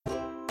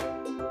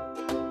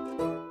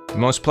The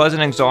Most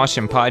Pleasant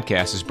Exhaustion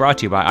podcast is brought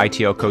to you by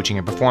ITL Coaching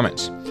and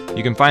Performance.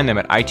 You can find them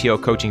at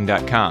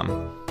itlcoaching.com.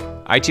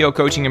 ITL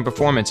Coaching and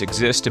Performance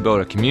exists to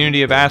build a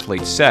community of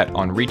athletes set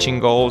on reaching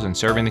goals and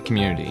serving the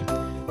community.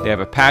 They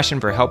have a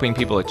passion for helping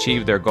people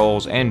achieve their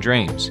goals and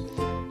dreams.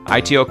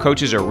 ITL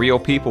coaches are real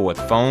people with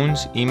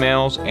phones,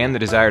 emails, and the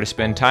desire to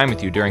spend time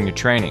with you during your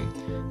training.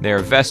 They are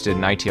vested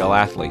in ITL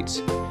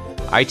athletes.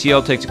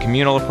 ITL takes a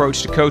communal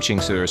approach to coaching,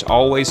 so there's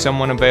always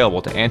someone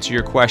available to answer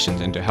your questions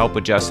and to help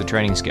adjust the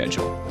training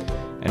schedule.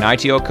 An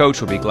ITL coach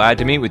will be glad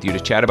to meet with you to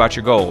chat about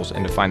your goals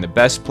and to find the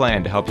best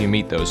plan to help you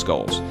meet those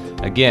goals.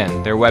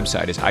 Again, their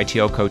website is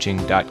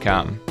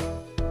itlcoaching.com.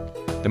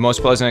 The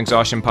Most Pleasant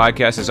Exhaustion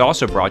podcast is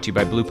also brought to you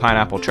by Blue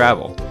Pineapple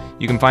Travel.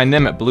 You can find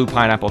them at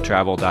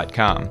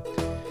bluepineappletravel.com.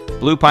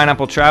 Blue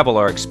Pineapple Travel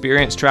are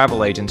experienced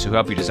travel agents who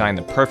help you design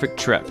the perfect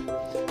trip.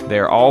 They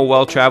are all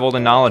well-traveled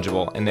and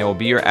knowledgeable, and they will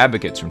be your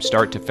advocates from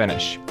start to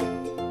finish.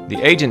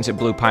 The agents at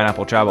Blue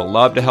Pineapple Travel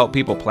love to help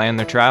people plan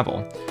their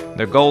travel.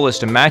 Their goal is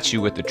to match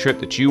you with the trip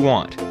that you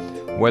want.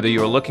 Whether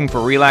you are looking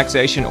for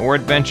relaxation or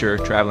adventure,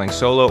 traveling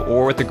solo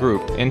or with a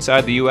group,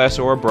 inside the U.S.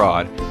 or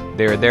abroad,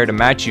 they are there to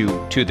match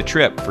you to the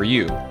trip for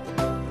you.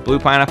 Blue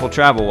Pineapple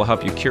Travel will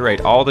help you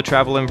curate all the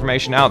travel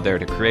information out there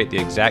to create the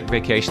exact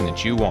vacation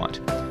that you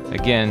want.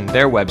 Again,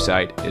 their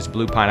website is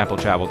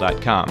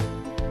bluepineappletravel.com.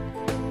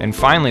 And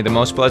finally, the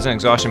Most Pleasant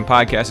Exhaustion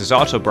podcast is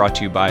also brought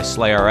to you by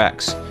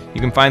SlayRx.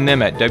 You can find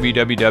them at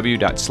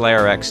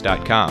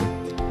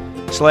www.slayrx.com.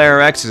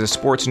 SlayRx is a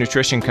sports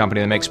nutrition company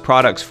that makes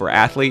products for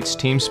athletes,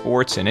 team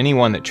sports, and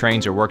anyone that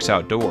trains or works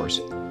outdoors.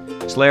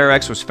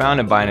 SlayRx was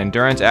founded by an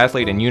endurance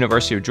athlete and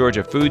University of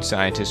Georgia food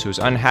scientist who was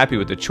unhappy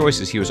with the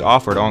choices he was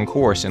offered on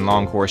course in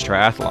long course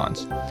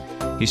triathlons.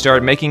 He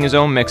started making his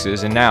own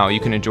mixes, and now you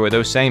can enjoy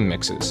those same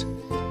mixes.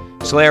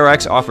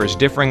 SlayRx offers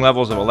differing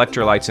levels of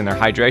electrolytes in their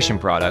hydration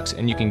products,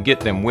 and you can get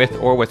them with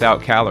or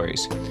without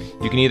calories.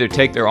 You can either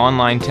take their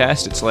online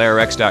test at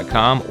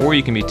slayrx.com, or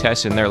you can be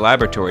tested in their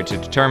laboratory to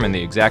determine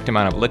the exact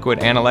amount of liquid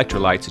and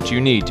electrolytes that you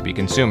need to be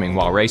consuming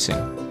while racing.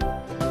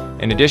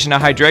 In addition to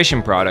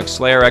hydration products,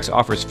 SlayRx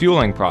offers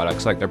fueling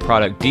products like their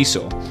product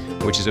Diesel,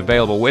 which is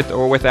available with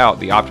or without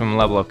the optimum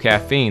level of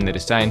caffeine that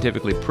is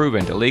scientifically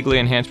proven to legally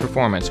enhance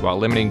performance while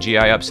limiting GI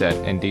upset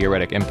and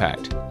diuretic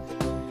impact.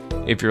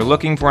 If you're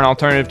looking for an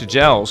alternative to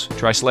gels,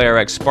 try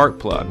SlayRx Spark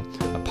Plug,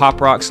 a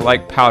Pop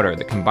Rocks-like powder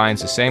that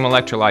combines the same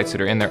electrolytes that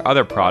are in their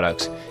other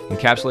products,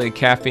 encapsulated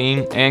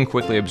caffeine, and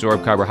quickly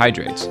absorbed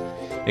carbohydrates.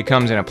 It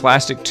comes in a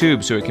plastic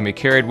tube so it can be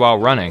carried while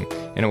running,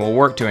 and it will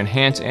work to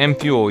enhance and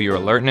fuel your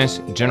alertness,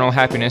 general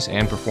happiness,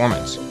 and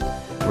performance.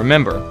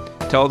 Remember,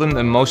 tell them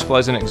the Most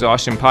Pleasant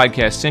Exhaustion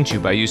podcast sent you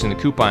by using the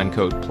coupon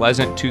code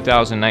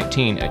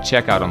PLEASANT2019 at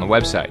checkout on the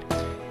website,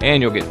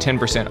 and you'll get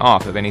 10%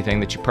 off of anything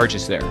that you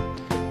purchase there.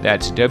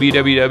 That's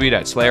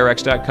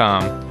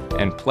www.slayrx.com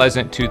and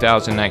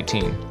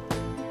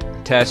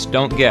Pleasant2019. Test,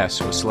 don't guess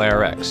with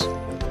SlayRx.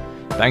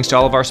 Thanks to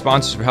all of our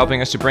sponsors for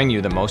helping us to bring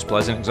you the Most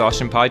Pleasant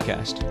Exhaustion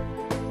podcast.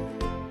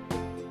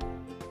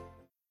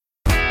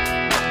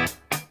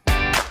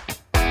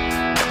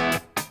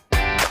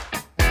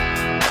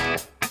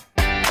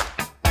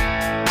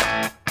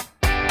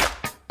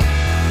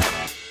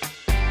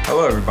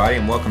 Hello, everybody,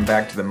 and welcome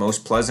back to the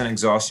Most Pleasant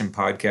Exhaustion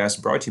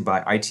podcast, brought to you by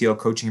ITL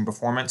Coaching and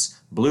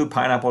Performance, Blue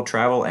Pineapple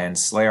Travel, and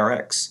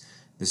SlayRx.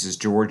 This is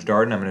George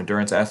Darden. I'm an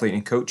endurance athlete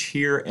and coach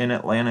here in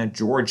Atlanta,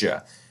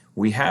 Georgia.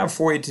 We have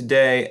for you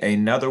today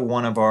another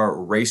one of our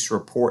Race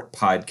Report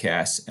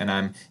podcasts, and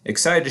I'm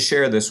excited to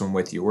share this one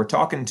with you. We're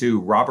talking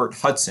to Robert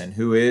Hudson,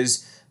 who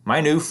is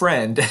my new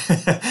friend.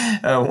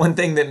 One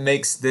thing that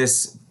makes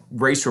this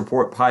Race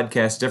Report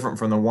podcast different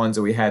from the ones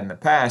that we had in the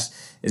past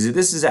is that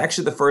this is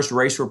actually the first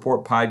Race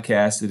Report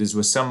podcast that is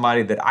with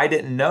somebody that I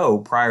didn't know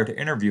prior to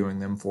interviewing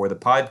them for the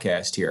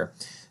podcast here.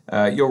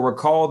 You'll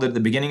recall that at the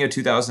beginning of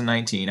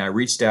 2019, I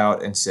reached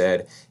out and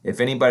said, if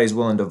anybody's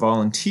willing to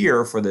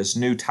volunteer for this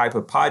new type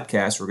of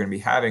podcast we're going to be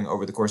having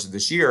over the course of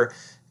this year,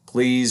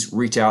 please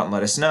reach out and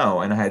let us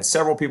know. And I had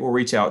several people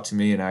reach out to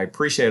me, and I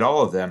appreciate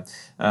all of them.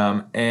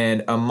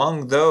 And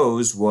among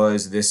those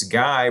was this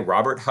guy,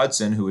 Robert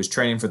Hudson, who was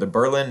training for the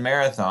Berlin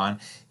Marathon.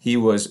 He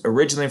was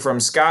originally from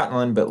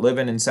Scotland, but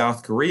living in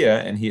South Korea,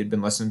 and he had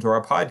been listening to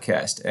our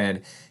podcast.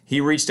 And he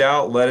reached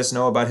out, let us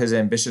know about his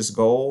ambitious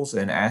goals,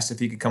 and asked if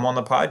he could come on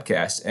the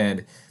podcast.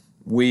 And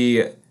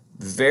we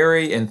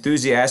very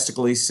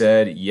enthusiastically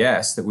said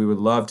yes, that we would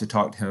love to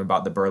talk to him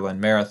about the Berlin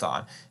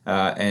Marathon.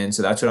 And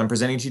so that's what I'm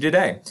presenting to you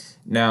today.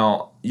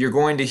 Now, you're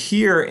going to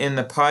hear in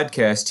the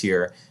podcast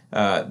here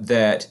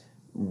that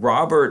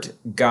Robert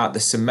got the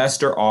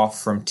semester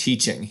off from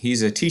teaching.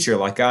 He's a teacher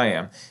like I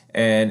am.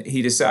 And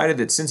he decided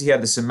that since he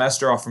had the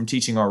semester off from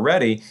teaching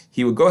already,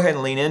 he would go ahead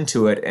and lean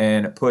into it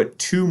and put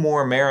 2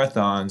 more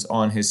marathons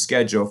on his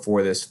schedule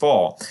for this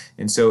fall.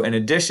 And so in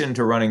addition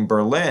to running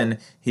Berlin,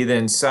 he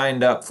then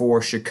signed up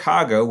for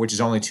Chicago, which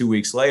is only 2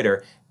 weeks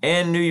later,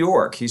 and New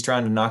York. He's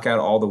trying to knock out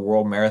all the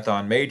world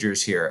marathon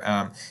majors here.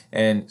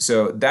 And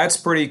so that's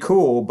pretty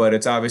cool, but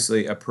it's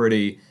obviously a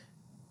pretty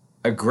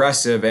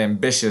aggressive,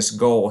 ambitious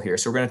goal here.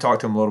 So we're going to talk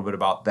to him a little bit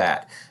about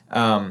that.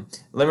 Let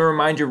me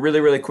remind you really,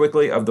 really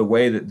quickly of the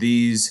way that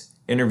these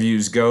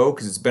interviews go,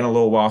 because it's been a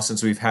little while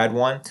since we've had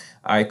one.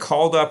 I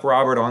called up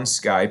Robert on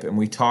Skype, and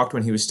we talked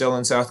when he was still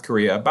in South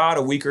Korea, about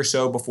a week or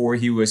so before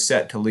he was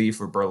set to leave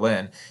for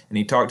Berlin. And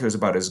he talked to us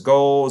about his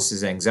goals,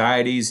 his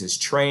anxieties, his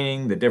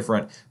training, the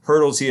different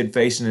hurdles he had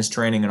faced in his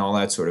training, and all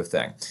that sort of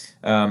thing.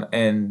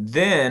 And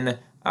then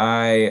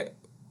I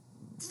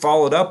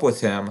followed up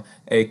with him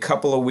a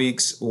couple of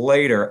weeks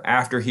later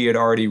after he had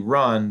already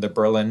run the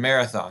Berlin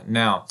Marathon.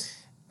 Now,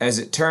 as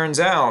it turns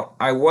out,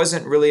 I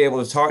wasn't really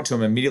able to talk to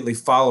him immediately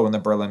following the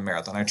Berlin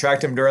Marathon. I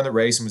tracked him during the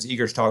race and was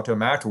eager to talk to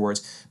him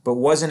afterwards, but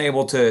wasn't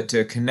able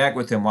to connect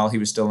with him while he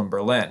was still in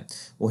Berlin.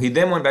 Well, he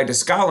then went back to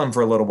Scotland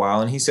for a little while,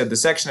 and he said the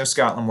section of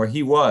Scotland where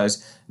he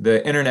was,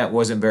 the internet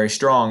wasn't very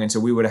strong, and so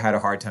we would have had a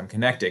hard time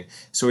connecting.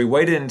 So we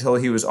waited until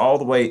he was all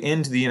the way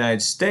into the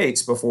United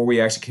States before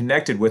we actually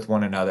connected with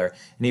one another,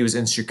 and he was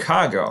in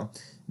Chicago.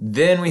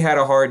 Then we had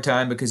a hard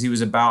time because he was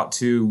about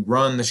to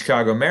run the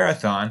Chicago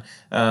Marathon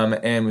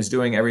and was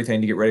doing everything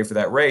to get ready for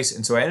that race.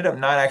 And so I ended up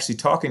not actually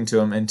talking to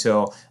him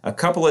until a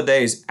couple of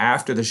days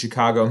after the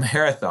Chicago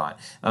Marathon.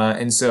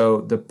 And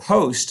so the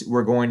post,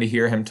 we're going to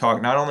hear him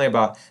talk not only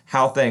about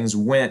how things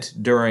went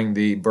during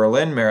the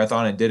Berlin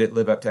Marathon and did it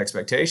live up to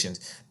expectations,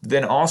 but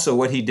then also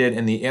what he did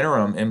in the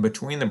interim in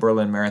between the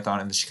Berlin Marathon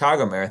and the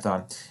Chicago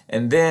Marathon,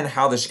 and then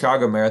how the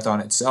Chicago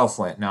Marathon itself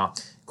went. Now,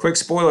 quick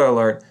spoiler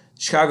alert,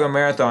 Chicago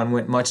Marathon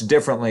went much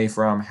differently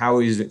from how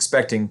he was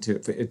expecting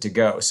it to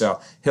go. So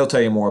he'll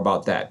tell you more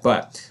about that.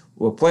 But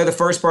we'll play the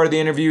first part of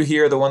the interview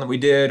here, the one that we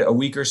did a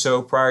week or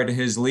so prior to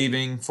his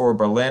leaving for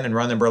Berlin and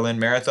run the Berlin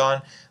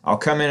Marathon. I'll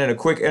come in at a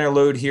quick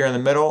interlude here in the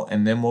middle,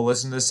 and then we'll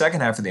listen to the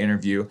second half of the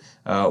interview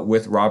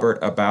with Robert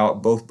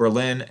about both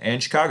Berlin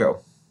and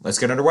Chicago. Let's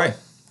get underway.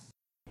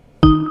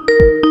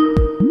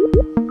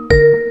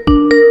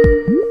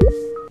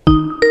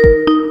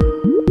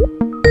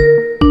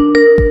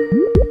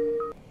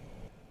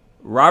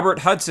 Robert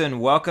Hudson,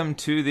 welcome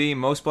to the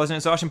Most Pleasant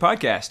Exhaustion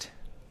podcast.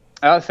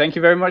 Thank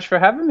you very much for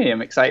having me.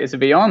 I'm excited to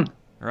be on.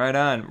 Right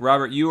on.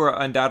 Robert, you are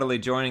undoubtedly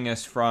joining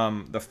us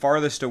from the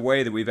farthest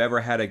away that we've ever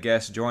had a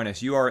guest join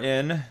us. You are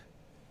in?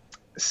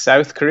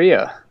 South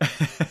Korea.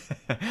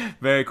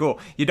 Very cool.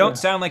 You don't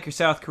sound like you're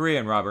South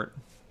Korean, Robert.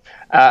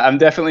 I'm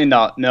definitely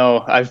not.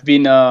 No, I've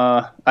been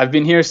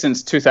here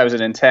since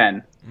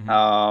 2010.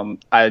 Mm-hmm.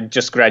 I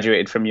just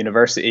graduated from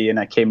university and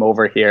I came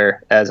over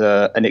here as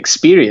an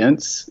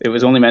experience. It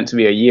was only meant to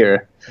be a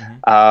year.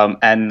 Mm-hmm.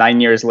 And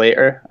 9 years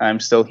later, I'm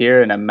still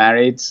here and I'm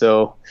married.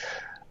 So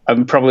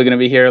I'm probably going to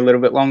be here a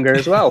little bit longer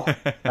as well.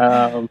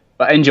 But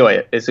I enjoy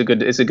it. It's a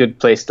good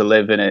place to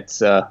live, and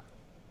it's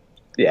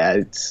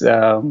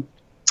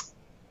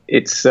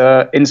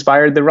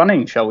inspired the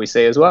running, shall we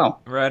say, as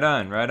well. Right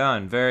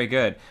on. Very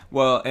good.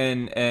 Well,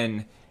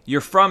 and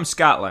you're from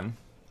Scotland.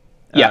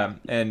 Yeah.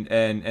 And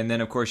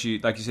then, of course, you,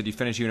 like you said, you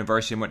finished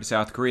university and went to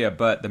South Korea,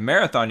 but the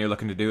marathon you're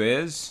looking to do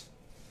is?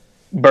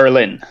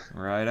 Berlin.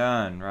 Right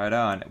on.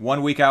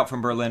 1 week out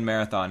from Berlin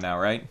Marathon now,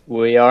 right?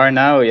 We are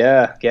now,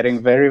 yeah.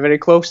 Getting very, very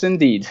close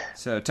indeed.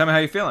 So tell me how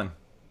you're feeling.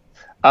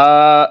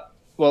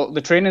 Well,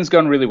 the training's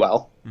gone really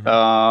well,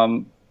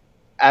 mm-hmm.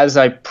 As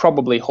I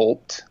probably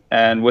hoped.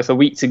 And with a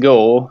week to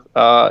go,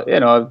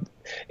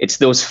 it's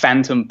those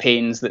phantom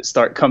pains that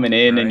start coming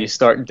in, right, and you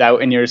start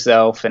doubting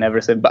yourself and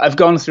everything. But I've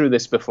gone through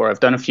this before.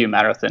 I've done a few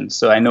marathons,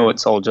 so I know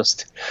it's all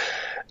just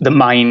the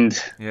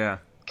mind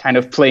kind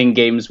of playing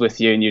games with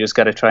you, and you just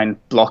got to try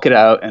and block it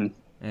out and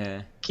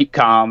keep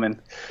calm and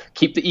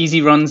keep the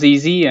easy runs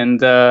easy and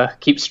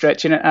keep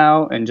stretching it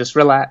out and just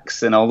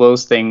relax and all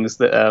those things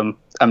that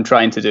I'm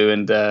trying to do.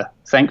 And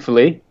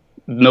thankfully,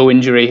 no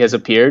injury has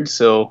appeared,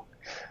 so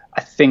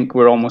I think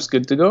we're almost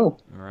good to go.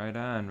 Right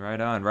on.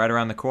 Right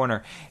around the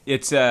corner.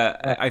 It's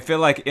I feel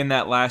like in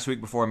that last week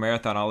before a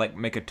marathon, I'll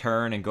make a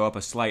turn and go up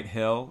a slight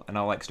hill, and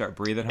I'll start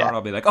breathing hard.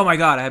 I'll be like, oh my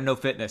God, I have no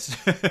fitness.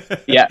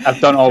 Yeah, I've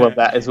done all of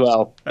that as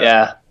well.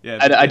 Yeah.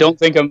 I don't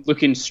think I'm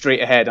looking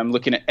straight ahead. I'm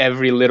looking at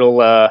every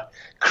little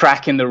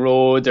crack in the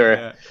road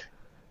or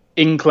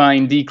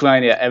incline,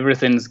 decline. Yeah,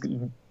 everything's.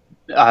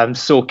 I'm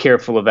so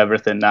careful of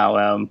everything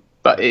now.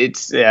 But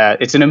it's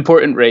an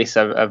important race.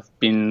 I've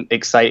been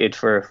excited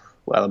for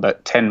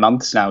about 10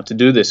 months now to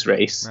do this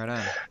race.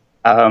 Right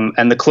on.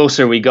 And the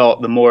closer we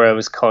got, the more I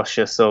was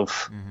cautious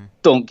of,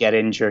 don't get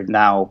injured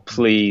now,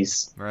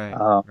 please. Right.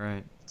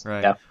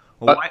 Yeah.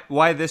 Well,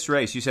 why this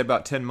race? You said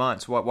about 10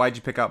 months. Why'd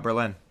you pick out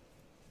Berlin?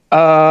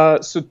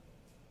 So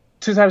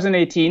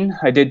 2018,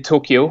 I did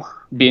Tokyo,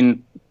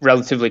 being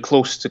relatively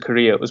close to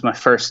Korea. It was my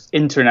first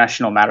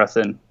international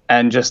marathon.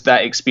 And just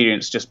that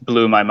experience just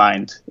blew my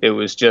mind. It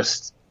was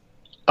just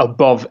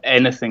above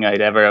anything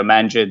I'd ever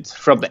imagined.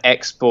 From the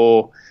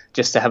expo,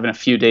 just to having a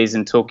few days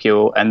in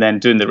Tokyo and then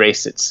doing the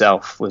race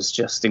itself was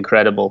just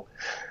incredible.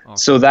 Awesome.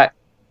 So that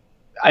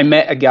I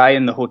met a guy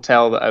in the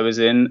hotel that I was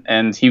in,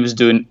 and he was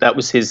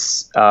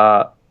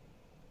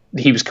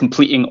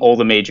completing all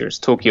the majors.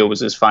 Tokyo was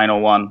his final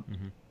one.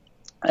 Mm-hmm.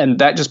 And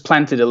that just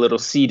planted a little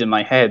seed in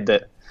my head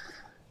that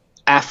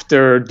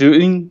after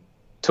doing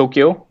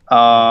Tokyo,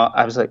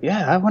 I was like,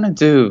 yeah, I want to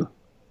do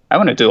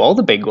all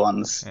the big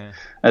ones Yeah.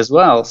 as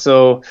well.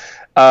 So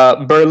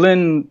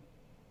Berlin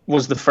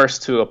was the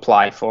first to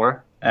apply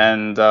for,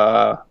 and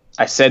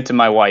I said to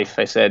my wife,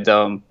 I said,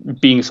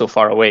 being so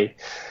far away,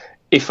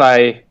 if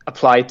I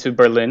apply to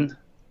Berlin,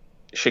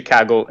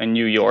 Chicago, and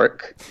New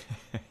York,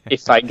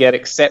 if I get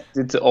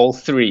accepted to all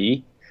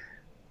three,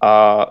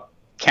 uh,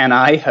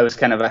 I was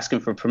kind of asking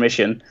for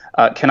permission,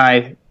 can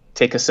I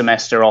take a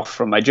semester off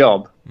from my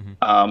job?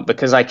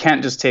 Because I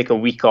can't just take a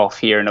week off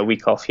here and a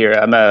week off here.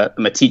 I'm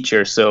a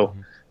teacher, so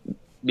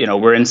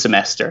we're in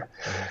semester.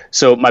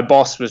 So my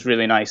boss was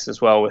really nice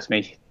as well with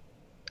me.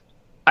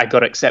 I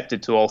got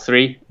accepted to all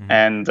three,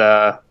 and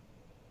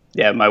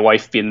my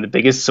wife being the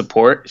biggest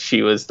support,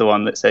 she was the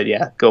one that said,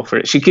 "Yeah, go for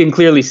it." She can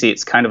clearly see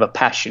it's kind of a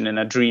passion and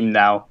a dream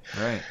now.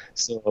 Right.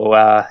 So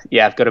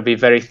I've got to be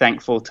very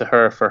thankful to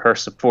her for her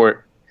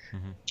support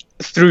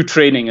through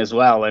training as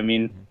well. I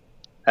mean,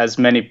 as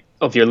many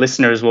of your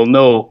listeners will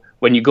know,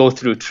 when you go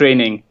through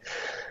training,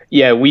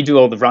 yeah, we do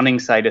all the running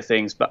side of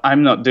things, but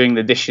I'm not doing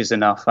the dishes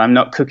enough. I'm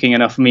not cooking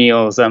enough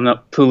meals. I'm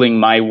not pulling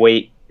my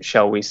weight,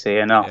 shall we say,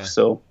 enough. Yeah.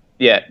 So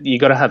yeah, you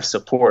got to have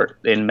support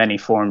in many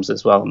forms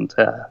as well. And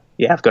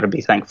I've got to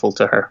be thankful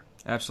to her.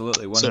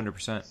 Absolutely,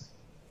 100%.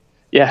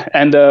 Yeah,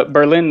 and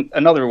Berlin,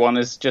 another one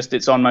is just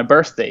it's on my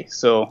birthday,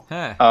 so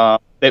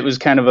it was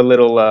kind of a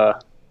little,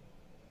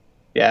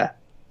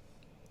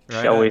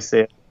 shall we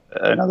say,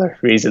 another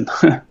reason.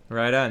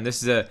 Right on.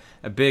 This is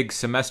a big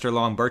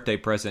semester-long birthday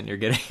present you're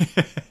getting.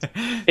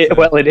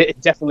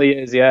 It definitely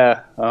is,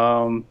 yeah.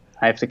 I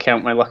have to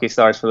count my lucky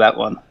stars for that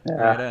one.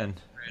 Yeah.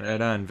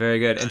 Right on. Very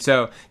good. And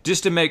so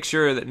just to make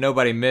sure that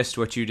nobody missed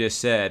what you just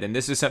said, and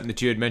this is something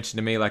that you had mentioned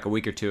to me like a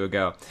week or two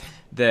ago,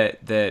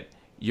 that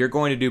you're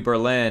going to do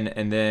Berlin,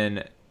 and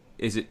then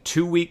is it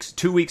 2 weeks?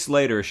 2 weeks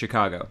later is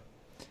Chicago.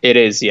 It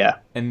is, yeah.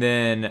 And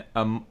then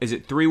is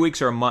it 3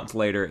 weeks or a month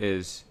later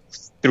is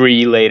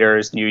 3 later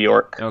is New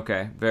York.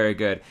 Okay, very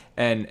good.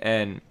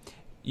 And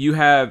you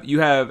have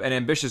an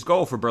ambitious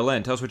goal for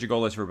Berlin. Tell us what your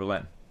goal is for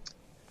Berlin.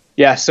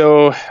 Yeah,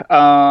 so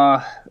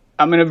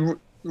I'm going to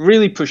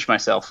really push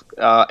myself.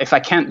 If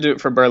I can't do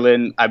it for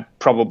Berlin, I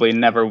probably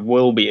never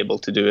will be able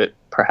to do it,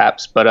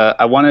 perhaps. But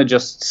I want to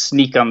just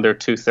sneak under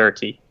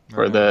 2:30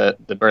 for the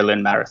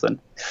Berlin Marathon.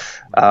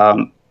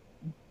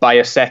 By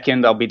a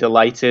second, I'll be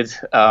delighted,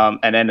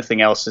 and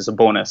anything else is a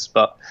bonus.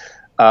 But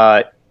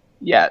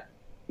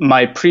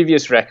my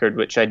previous record,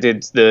 which I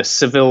did the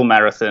Seville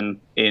Marathon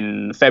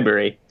in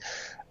February,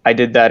 I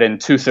did that in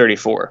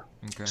 2:34.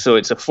 Okay. So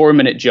it's a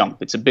 4-minute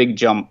jump. It's a big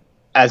jump.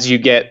 As you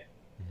get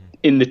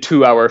in the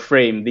 2-hour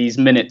frame, these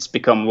minutes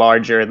become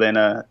larger than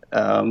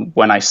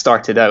when I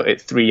started out at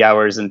 3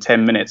 hours and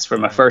 10 minutes for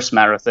my first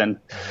marathon.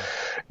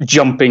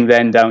 Jumping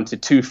then down to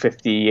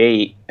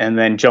 2:58, and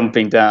then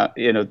jumping down,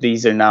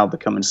 these are now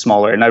becoming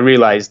smaller. And I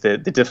realized the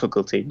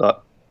difficulty,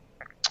 but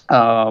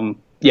I'm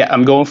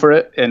going for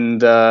it.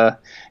 And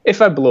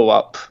if I blow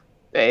up,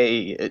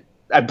 I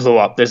blow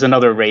up. There's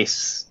another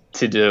race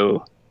to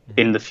do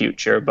in the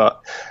future.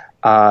 But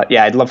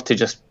I'd love to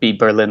just be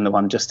Berlin, the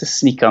one just to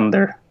sneak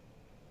under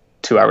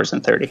 2 hours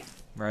and 30.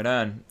 Right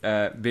on.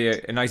 Be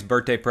a nice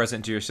birthday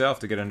present to yourself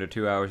to get under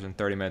 2 hours and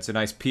 30 minutes. A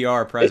nice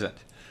PR present.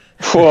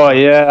 Oh,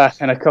 yeah.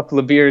 And a couple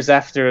of beers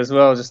after as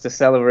well, just to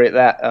celebrate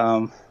that.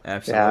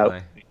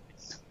 Absolutely. Yeah.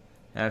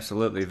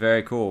 Absolutely.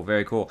 Very cool.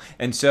 Very cool.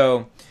 And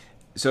so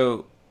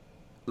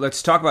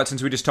let's talk about,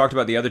 since we just talked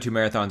about the other two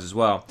marathons as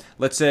well,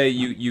 let's say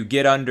you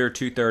get under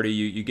 2:30,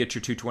 you get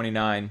your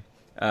 2:29,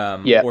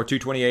 or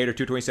 2:28 or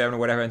 2:27 or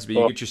whatever it happens to be.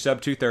 You get your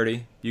sub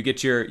 2:30. You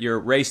get your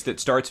race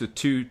that starts with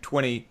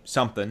 2:20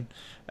 something.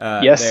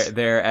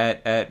 There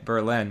at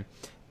Berlin.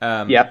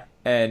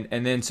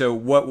 And then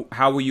so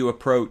how will you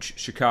approach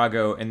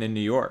Chicago and then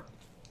New York?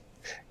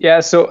 Yeah.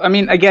 So I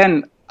mean,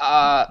 again,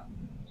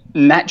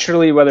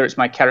 naturally, whether it's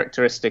my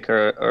characteristic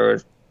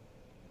or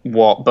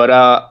what, but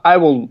I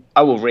will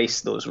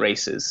race those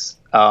races.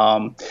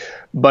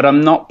 But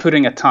I'm not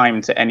putting a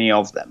time to any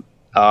of them.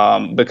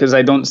 Because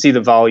I don't see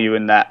the value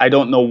in that. I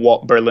don't know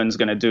what Berlin's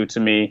going to do to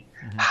me,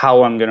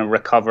 how I'm going to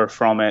recover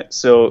from it.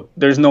 So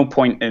there's no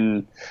point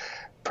in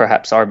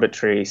perhaps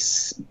arbitrary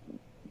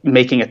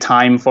making a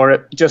time for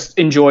it. Just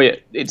enjoy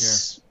it.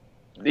 It's,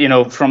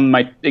 from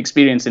my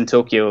experience in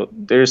Tokyo,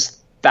 there's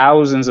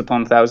thousands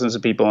upon thousands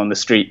of people on the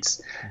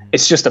streets.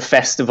 It's just a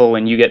festival,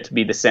 and you get to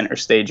be the center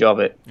stage of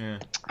it. Yeah.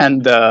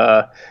 And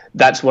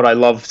that's what I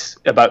loved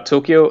about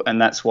Tokyo,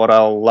 and that's what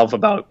I'll love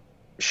about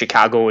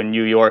Chicago and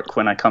New York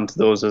when I come to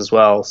those as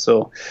well.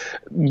 So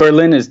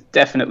Berlin is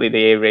definitely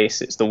the A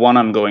race. It's the one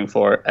I'm going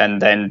for, and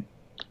then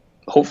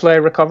hopefully I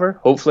recover.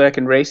 Hopefully I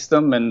can race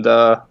them, and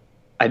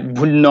I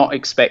would not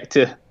expect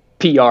to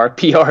PR.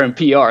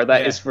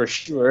 That is for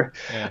sure.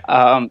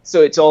 Yeah.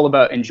 So it's all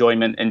about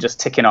enjoyment and just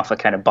ticking off a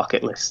kind of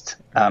bucket list,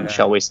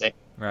 shall we say.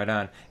 Right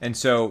on. And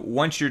so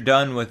once you're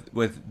done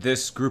with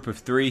this group of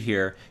three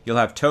here, you'll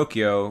have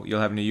Tokyo,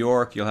 you'll have New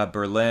York, you'll have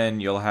Berlin,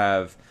 you'll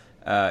have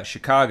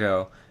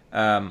Chicago.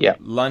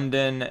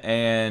 London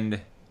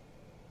and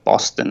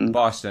Boston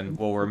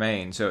will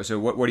remain. So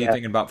what are you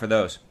thinking about for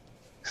those?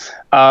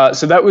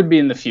 So that would be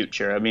in the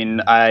future. I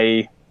mean,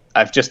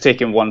 I've just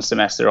taken one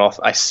semester off.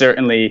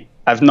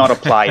 I've not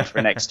applied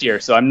for next year,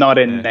 so I'm not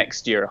in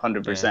next year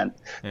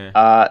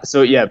 100%.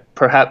 So yeah,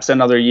 perhaps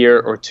another year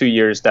or 2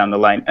 years down the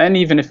line, and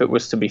even if it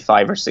was to be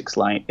 5 or 6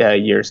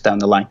 years down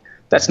the line,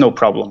 that's no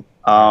problem.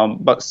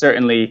 But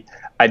certainly,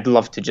 I'd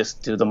love to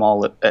just do them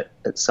all at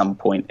some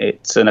point.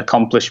 It's an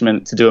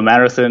accomplishment to do a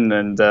marathon,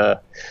 and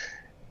to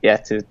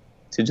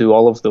do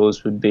all of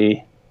those would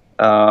be.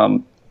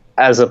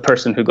 As a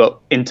person who got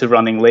into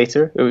running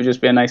later, it would just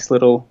be a nice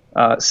little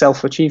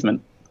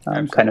self-achievement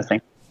kind of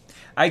thing.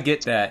 I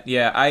get that.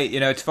 Yeah,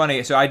 it's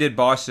funny. So I did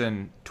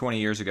Boston 20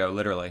 years ago,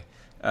 literally.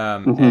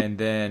 And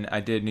then I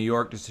did New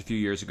York just a few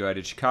years ago. I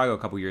did Chicago a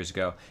couple years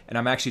ago. And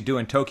I'm actually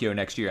doing Tokyo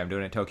next year. I'm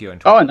doing it Tokyo in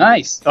 20. Oh,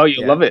 nice. Oh,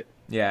 you love it.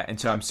 Yeah, and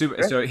so I'm super.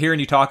 Great. So hearing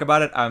you talk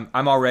about it,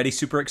 I'm already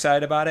super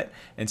excited about it,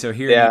 and so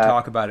hearing you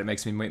talk about it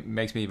makes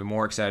me even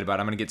more excited about it.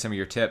 I'm going to get some of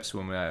your tips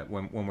when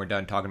we're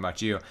done talking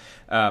about you.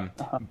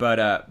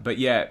 But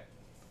yeah,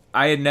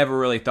 I had never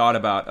really thought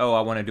about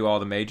I want to do all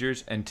the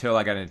majors until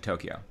I got into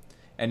Tokyo,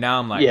 and now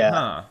I'm like,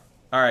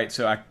 all right,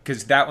 so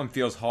because that one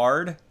feels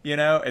hard,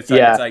 it's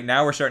like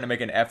now we're starting to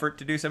make an effort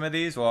to do some of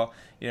these. Well,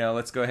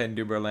 let's go ahead and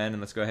do Berlin, and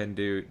let's go ahead and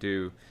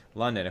do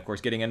London. Of course,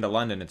 getting into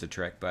London is a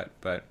trick, but.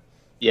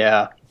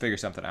 Yeah, figure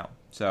something out.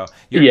 So, are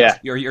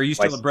you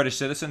still a British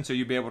citizen? So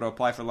you'd be able to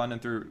apply for London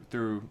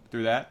through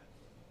that.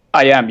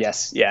 I am,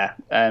 yes, yeah,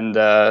 and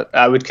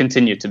I would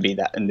continue to be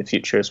that in the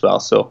future as well.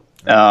 So,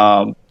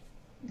 that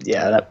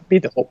would be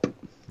the hope.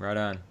 Right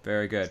on,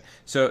 very good.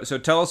 So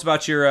tell us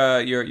about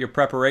your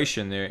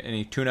preparation. There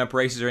any tune-up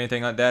races or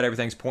anything like that?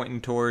 Everything's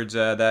pointing towards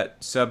that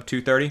sub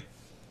 2:30.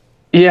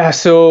 Yeah.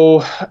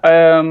 So,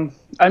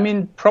 I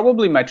mean,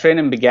 probably my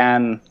training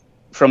began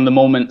from the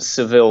moment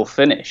Seville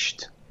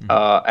finished.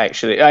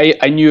 Actually,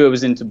 I knew I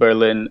was into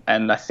Berlin,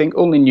 and I think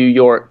only New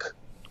York,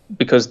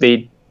 because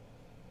I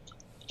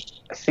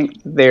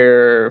think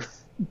their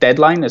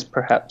deadline is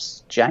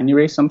perhaps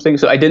January something.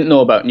 So I didn't know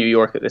about New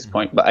York at this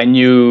point, but I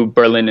knew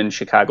Berlin and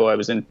Chicago I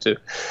was into.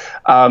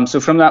 So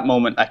from that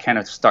moment, I kind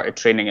of started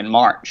training in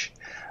March.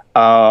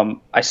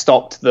 I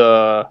stopped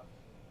doing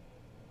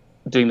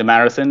the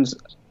marathons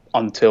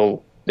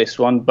until this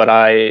one, but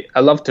I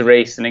love to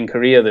race, and in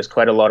Korea there's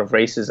quite a lot of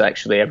races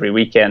actually every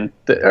weekend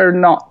that are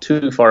not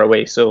too far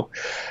away. So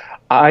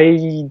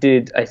I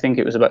think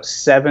it was about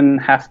 7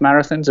 half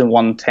marathons and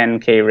 1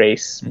 10K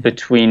race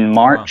between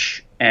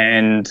March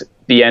and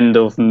the end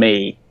of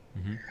May.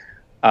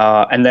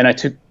 And then I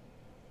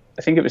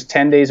think it was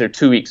 10 days or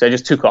 2 weeks, I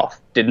just took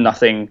off, did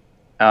nothing.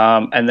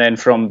 And then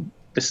from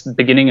this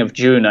beginning of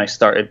June, I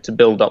started to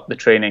build up the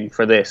training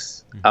for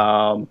this.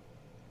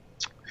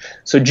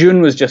 So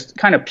June was just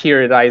kind of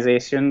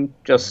periodization,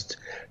 just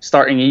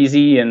starting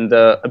easy and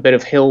a bit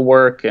of hill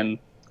work and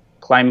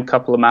climb a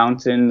couple of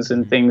mountains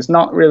and things,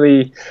 not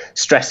really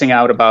stressing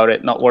out about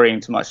it, not worrying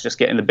too much, just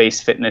getting the base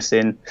fitness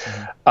in.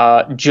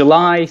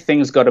 July,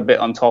 things got a bit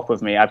on top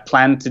of me. I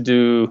planned to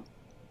do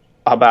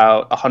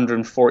about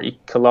 140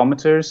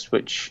 kilometers,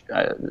 which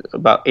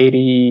about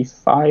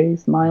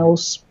 85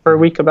 miles per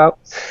week about.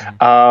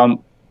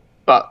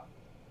 But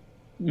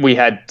we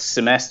had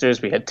semesters,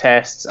 we had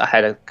tests, I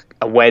had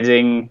a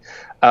wedding,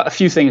 a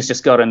few things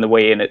just got in the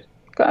way, and it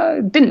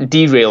didn't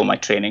derail my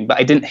training, but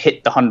I didn't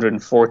hit the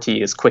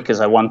 140 as quick as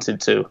I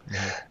wanted to.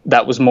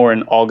 That was more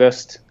in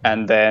August,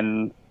 and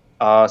then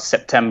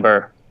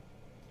September,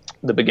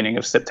 the beginning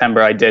of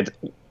September,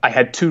 I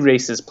had 2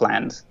 races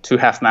planned, 2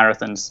 half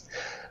marathons.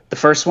 The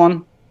first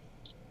one,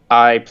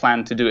 I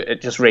planned to do it at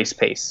just race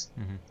pace,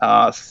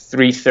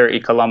 330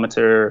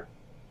 kilometer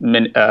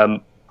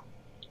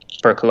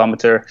per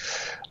kilometer.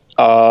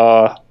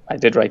 I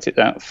did write it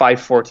down,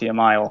 540 a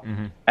mile.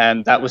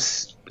 And that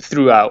was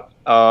throughout.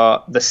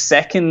 The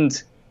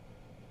second,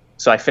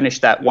 so I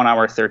finished that 1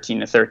 hour 13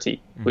 to 30,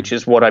 which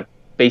is what I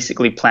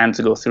basically planned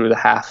to go through the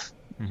half,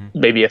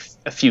 maybe a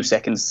few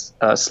seconds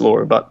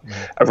slower, but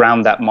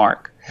around that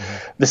mark.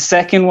 The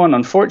second one,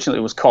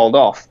 unfortunately, was called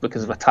off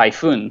because of a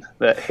typhoon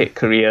that hit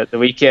Korea the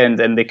weekend,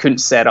 and they couldn't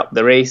set up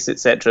the race,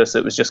 etc. So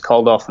it was just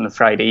called off on a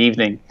Friday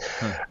evening.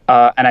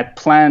 And I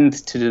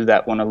planned to do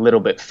that one a little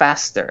bit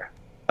faster,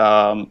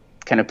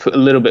 kind of put a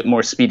little bit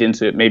more speed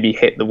into it, maybe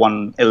hit the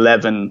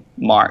 111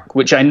 mark,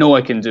 which I know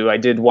I can do. I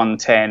did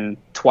 110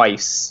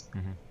 twice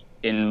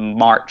in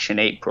March and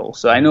April,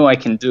 so I know I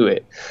can do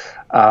it.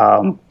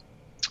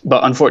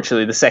 But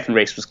unfortunately, the second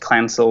race was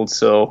cancelled,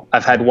 so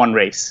I've had one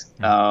race.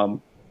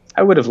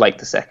 I would have liked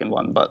the second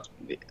one, but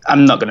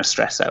I'm not going to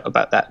stress out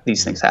about that.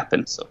 These things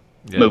happen, so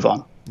move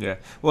on. Yeah.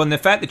 Well, and the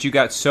fact that you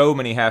got so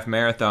many half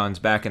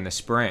marathons back in the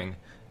spring,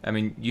 I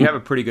mean, you have a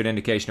pretty good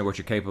indication of what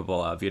you're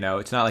capable of.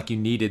 It's not like you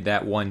needed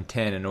that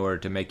 110 in order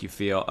to make you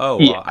feel,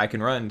 well, I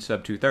can run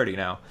sub 230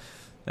 now.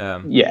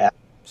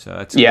 So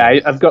that's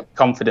I've got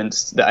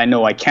confidence that I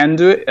know I can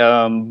do it.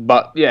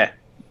 But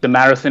the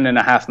marathon and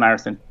a half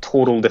marathon,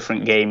 total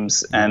different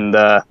games, and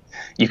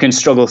you can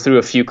struggle through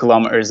a few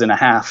kilometers and a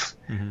half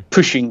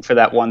pushing for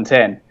that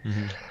 110.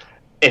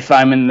 if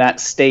I'm in that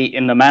state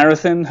in the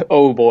marathon,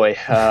 oh boy,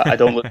 I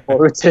don't look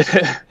forward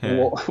to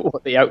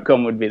what the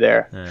outcome would be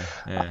there.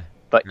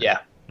 But yeah.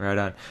 Right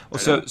on.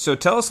 Well, so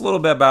tell us a little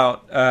bit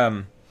about,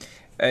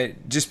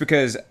 just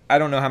because I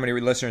don't know how many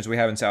listeners we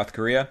have in South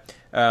Korea,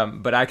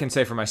 but I can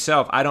say for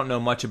myself, I don't know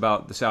much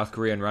about the South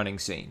Korean running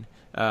scene.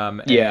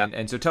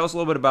 And so tell us a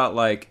little bit about,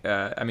 like,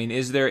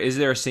 is there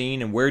a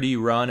scene, and where do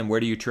you run and where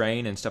do you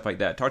train and stuff like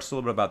that? Talk to us a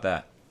little bit about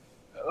that.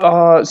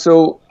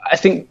 So I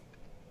think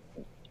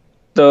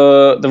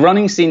the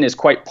running scene is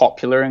quite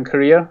popular in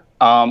Korea,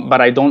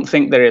 but I don't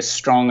think they're as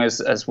strong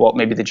as what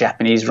maybe the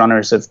Japanese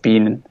runners have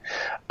been.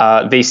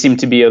 They seem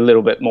to be a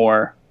little bit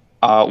more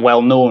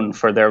well known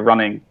for their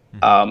running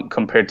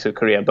compared to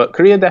Korea. But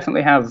Korea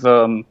definitely have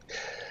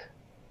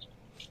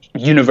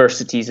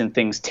universities and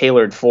things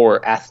tailored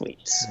for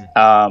athletes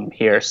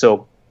here.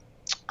 So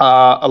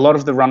a lot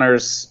of the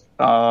runners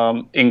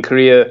in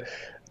Korea,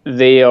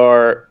 they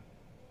are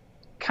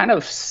kind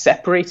of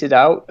separated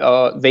out.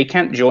 They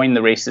can't join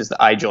the races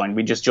that I join.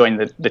 We just join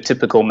the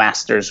typical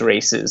masters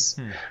races.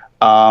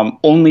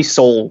 Only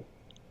Seoul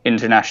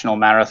International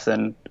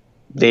Marathon,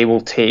 they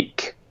will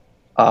take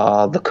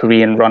the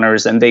Korean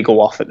runners and they go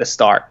off at the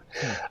start.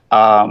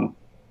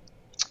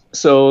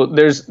 So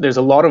there's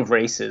a lot of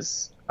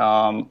races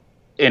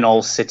in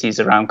all cities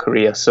around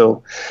Korea.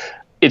 So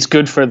it's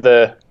good for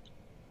the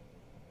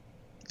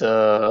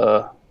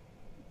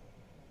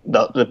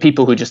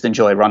people who just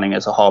enjoy running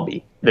as a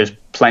hobby. There's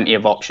plenty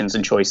of options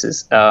and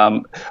choices.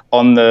 On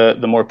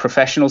the more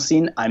professional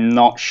scene, I'm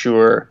not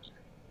sure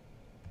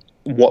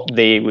what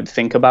they would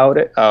think about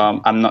it.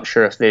 I'm not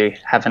sure if they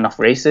have enough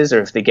races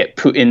or if they get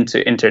put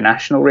into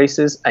international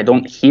races. I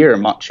don't hear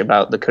much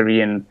about the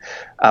Korean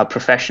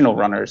professional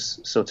runners,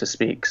 so to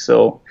speak.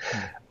 So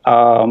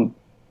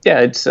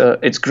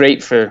it's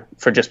great for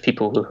just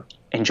people who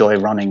enjoy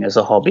running as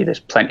a hobby. There's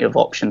plenty of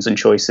options and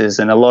choices,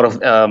 and a lot of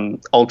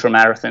ultra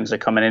marathons are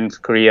coming in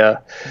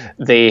Korea.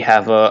 They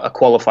have a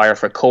qualifier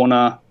for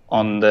Kona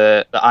on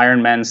the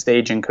Ironman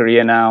stage in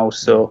Korea now.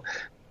 So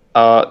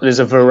there's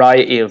a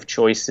variety of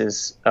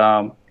choices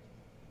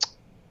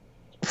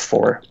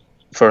for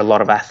a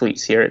lot of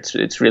athletes here.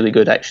 It's really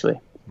good, actually.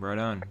 Right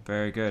on.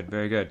 Very good.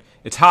 Very good.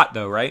 It's hot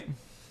though, right?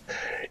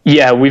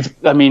 Yeah,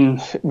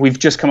 we've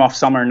just come off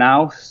summer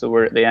now, so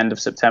we're at the end of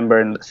September,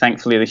 and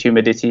thankfully the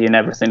humidity and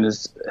everything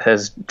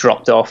has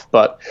dropped off.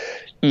 But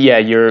yeah,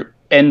 you're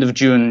end of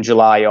June,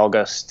 July,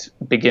 August,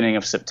 beginning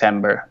of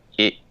September.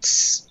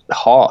 It's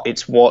hot.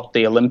 It's what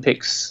the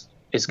Olympics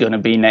is going to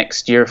be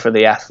next year for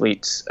the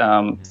athletes.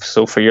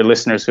 So for your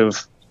listeners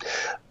who've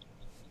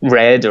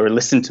read or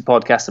listened to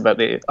podcasts about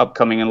the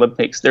upcoming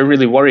Olympics, they're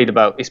really worried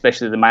about,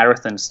 especially the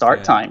marathon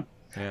start time.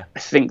 Yeah. I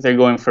think they're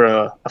going for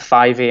a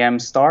 5 a.m.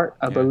 start,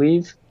 I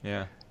believe.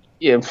 Yeah.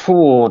 Yeah.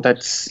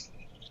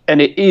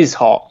 And it is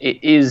hot.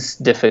 It is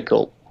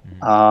difficult.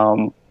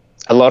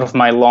 A lot of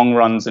my long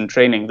runs and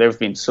training, there have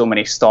been so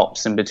many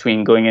stops in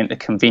between going into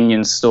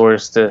convenience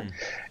stores to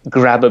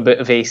grab a bit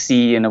of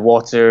AC and a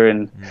water.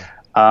 And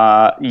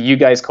you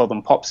guys call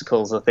them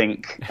popsicles, I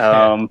think.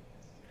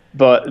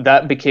 But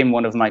that became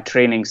one of my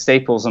training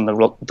staples on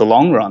the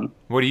long run.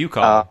 What do you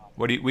call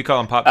them? We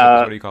call them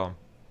popsicles. What do you call them?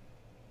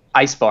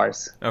 Ice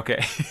bars.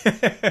 Okay.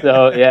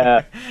 So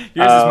yeah,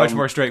 yours is much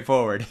more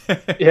straightforward.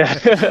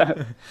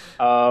 Yeah.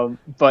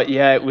 But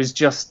yeah, it was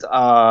just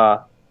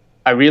I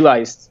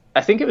realized,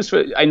 I think it was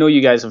I know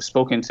you guys have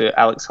spoken to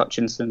Alex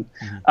Hutchinson,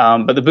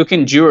 but the book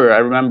Endure, I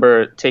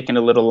remember taking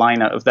a little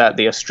line out of that.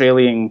 The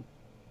Australian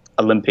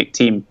Olympic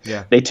team,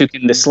 they took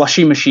in the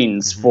slushy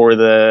machines for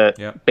the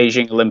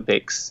Beijing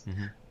Olympics,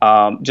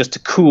 just to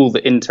cool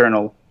the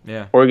internal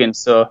organs.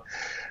 So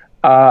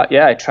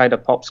I tried a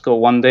popsicle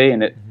one day,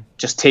 and it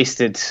just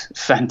tasted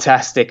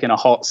fantastic in a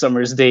hot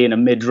summer's day in a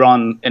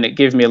mid-run, and it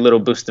gave me a little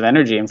boost of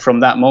energy. And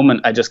from that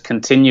moment, I just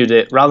continued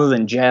it rather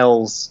than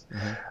gels.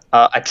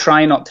 I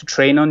try not to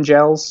train on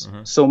gels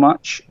so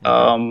much.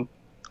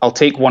 I'll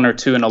take one or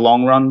two in a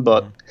long run,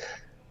 but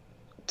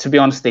to be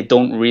honest, they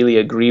don't really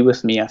agree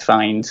with me, I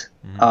find.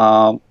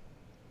 But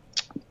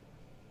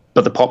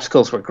the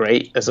popsicles were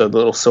great as a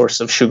little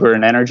source of sugar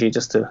and energy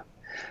just to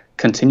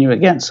continue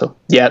again. So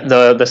yeah,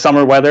 the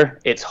summer weather,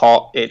 it's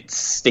hot, it's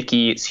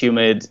sticky, it's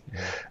humid,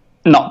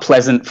 not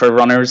pleasant for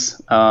runners.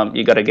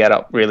 You got to get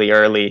up really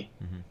early,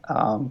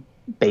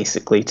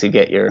 basically, to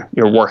get your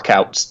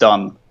workouts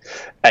done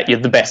at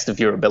the best of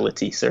your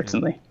ability,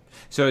 certainly.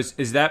 So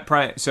is that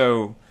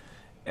so?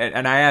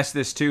 And I ask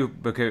this too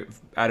because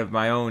out of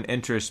my own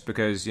interest,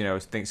 because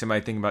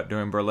somebody thinking about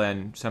doing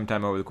Berlin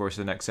sometime over the course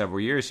of the next several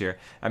years here.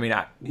 I mean,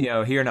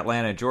 here in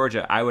Atlanta,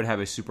 Georgia, I would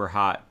have a super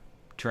hot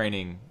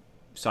training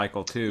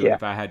cycle too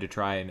if I had to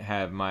try and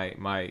have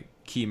my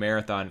key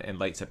marathon in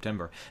late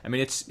September. I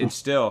mean, it's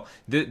still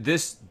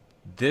this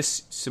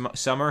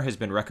summer has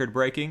been record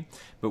breaking,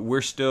 but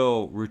we're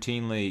still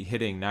routinely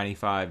hitting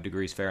 95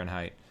 degrees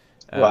Fahrenheit.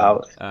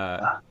 Wow.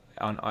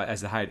 As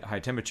the high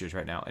temperatures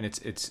right now, and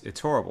it's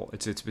horrible.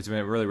 It's been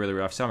a really, really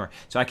rough summer.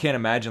 So I can't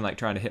imagine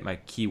trying to hit my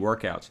key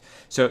workouts.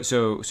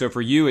 So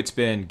for you, it's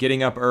been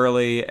getting up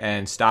early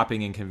and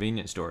stopping in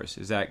convenience stores.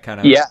 Is that kind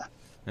of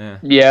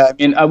Yeah, I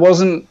mean, I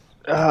wasn't.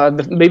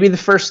 Maybe the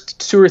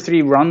first 2 or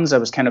 3 runs, I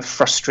was kind of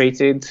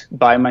frustrated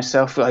by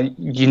myself.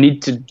 You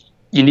need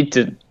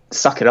to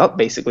suck it up.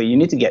 Basically, you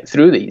need to get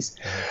through these.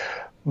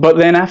 But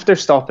then after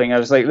stopping, I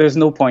was like, "There's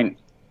no point.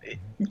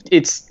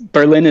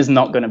 Berlin is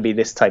not going to be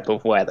this type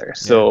of weather.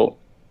 So,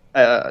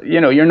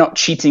 you're not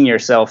cheating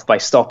yourself by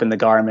stopping the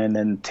Garmin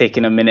and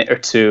taking a minute or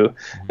two.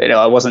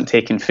 I wasn't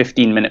taking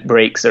 15-minute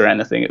breaks or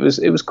anything. It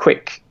was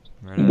quick,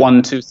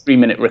 1, 2, 3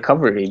 minute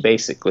recovery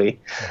basically.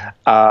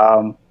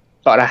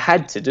 But I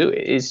had to do it.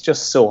 It's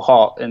just so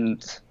hot,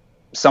 and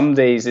some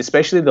days,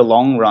 especially the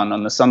long run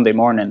on the Sunday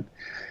morning,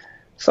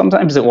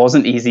 sometimes it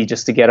wasn't easy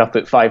just to get up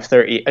at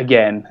 5:30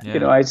 again.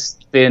 Yeah.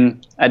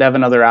 I'd have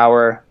another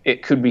hour.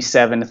 It could be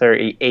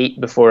 7:30,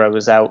 8 before I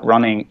was out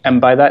running,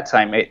 and by that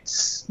time,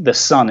 the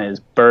sun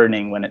is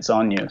burning when it's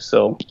on you.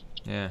 So,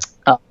 it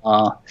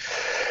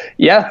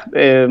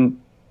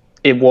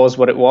was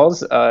what it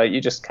was. You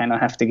just kind of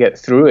have to get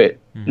through it,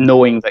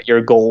 knowing that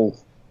your goal.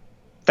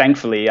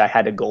 Thankfully, I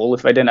had a goal.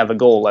 If I didn't have a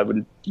goal, I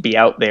would be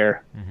out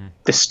there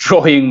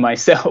destroying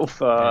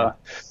myself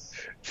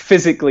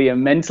physically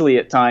and mentally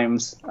at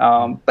times.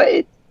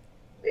 But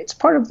it's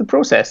part of the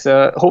process.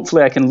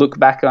 Hopefully, I can look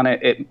back on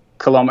it at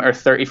kilometer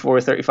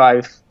 34,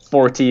 35,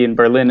 40 in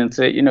Berlin and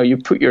say, you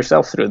put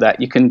yourself through that.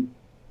 You can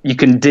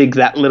dig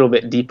that little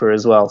bit deeper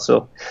as well.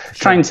 So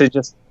trying to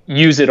just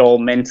use it all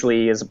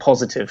mentally as a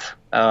positive,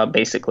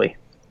 basically.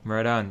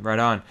 Right on, right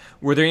on.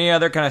 Were there any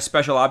other kind of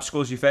special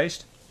obstacles you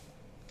faced?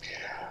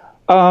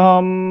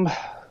 Not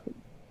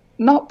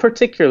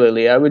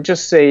particularly. I would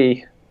just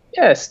say,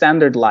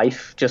 standard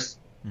life, just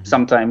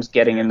sometimes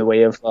getting in the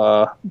way of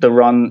the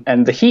run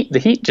and the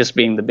heat just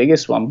being the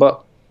biggest one.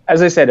 But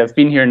as I said, I've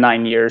been here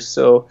 9 years.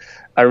 So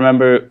I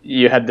remember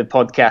you had the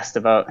podcast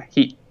about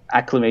heat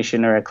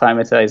acclimation or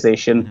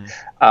acclimatization.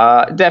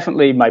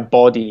 Definitely my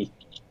body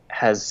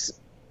has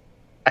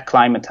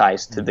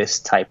acclimatized to this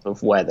type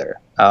of weather.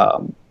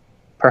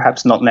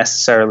 Perhaps not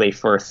necessarily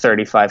for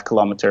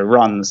 35-kilometer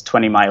runs,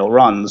 20-mile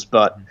runs,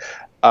 but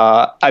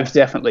I've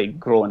definitely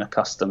grown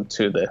accustomed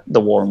to the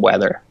warm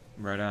weather.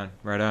 Right on,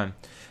 right on.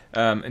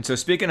 And so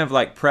speaking of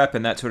like prep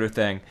and that sort of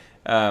thing,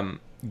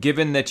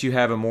 given that you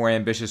have a more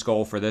ambitious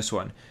goal for this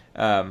one,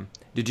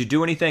 did you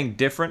do anything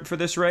different for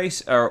this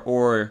race?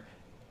 Or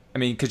I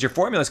mean, because your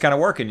formula is kind of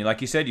working.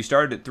 Like you said, you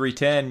started at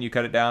 310, you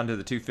cut it down to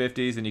the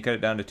 250s, and you cut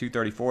it down to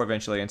 234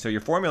 eventually. And so your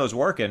formula is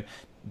working.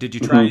 Did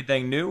you try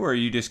anything new, or are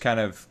you just kind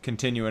of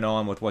continuing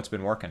on with what's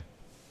been working?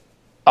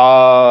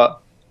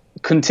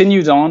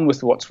 Continued on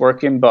with what's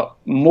working, but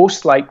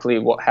most likely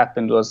what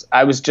happened was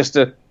I was just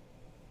a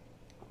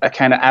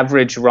kind of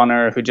average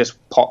runner who just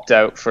popped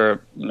out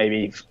for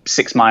maybe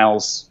 6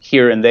 miles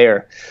here and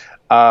there.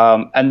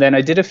 And then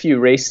I did a few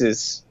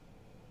races,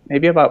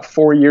 maybe about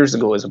 4 years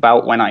ago is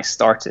about when I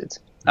started.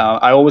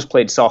 I always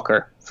played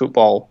soccer,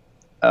 football,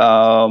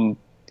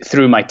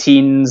 through my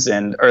teens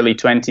and early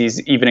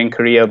 20s, even in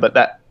Korea, but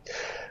that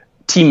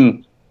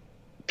team,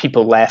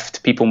 people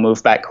left, people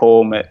moved back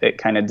home, it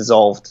kind of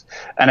dissolved.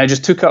 And I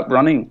just took up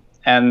running,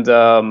 and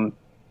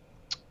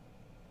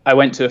I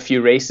went to a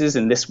few races,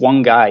 and this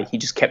one guy, he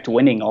just kept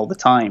winning all the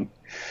time.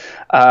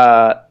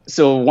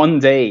 So one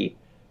day,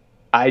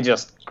 I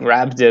just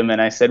grabbed him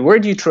and I said, "Where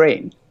do you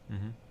train?"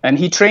 And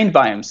he trained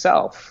by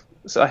himself.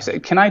 So I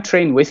said, "Can I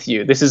train with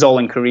you?" This is all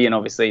in Korean,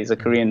 obviously. He's a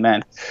Korean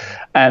man.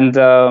 And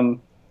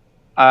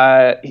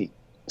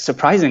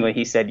surprisingly,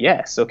 he said,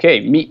 "Yes, okay,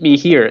 meet me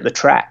here at the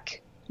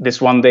track this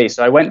one day."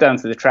 So I went down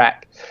to the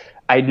track.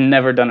 I'd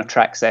never done a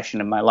track session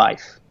in my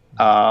life.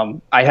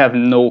 I have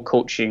no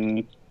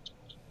coaching.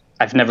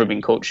 I've never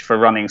been coached for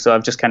running, so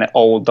I've just kind of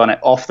all done it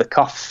off the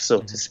cuff, so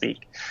to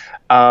speak.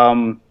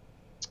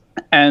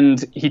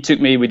 And he took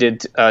me, we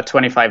did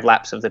 25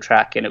 laps of the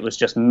track, and it was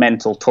just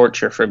mental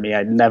torture for me.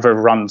 I'd never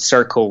run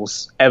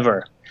circles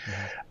ever.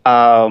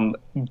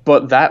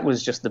 But that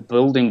was just the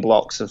building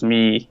blocks of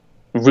me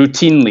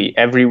routinely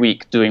every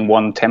week doing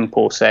one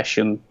tempo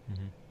session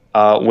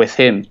with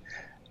him.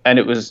 And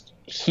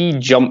he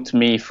jumped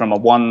me from a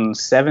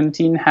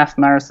 1:17 half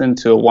marathon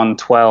to a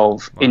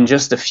 1:12 in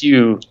just a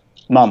few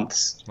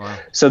months. Wow.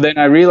 So then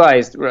I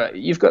realized, right,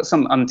 you've got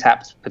some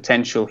untapped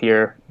potential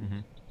here.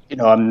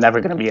 I'm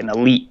never going to be an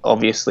elite,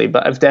 obviously,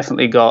 but I've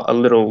definitely got a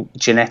little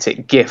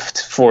genetic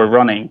gift for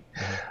running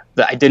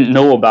that I didn't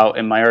know about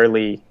in my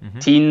early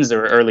teens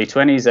or early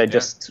 20s. I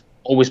just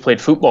always played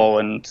football,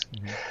 and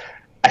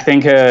I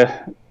think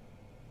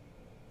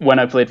when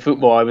I played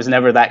football, I was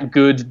never that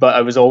good, but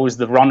I was always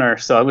the runner,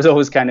 so I was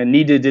always kind of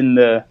needed in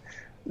the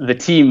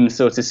team,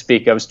 so to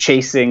speak. I was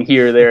chasing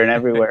here, there, and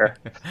everywhere,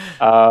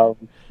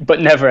 but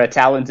never a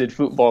talented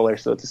footballer,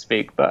 so to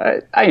speak.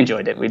 But I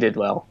enjoyed it. We did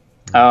well.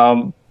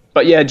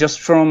 But yeah,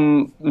 just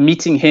from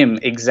meeting him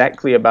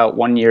exactly about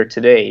 1 year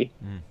today,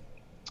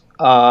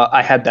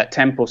 I had that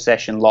tempo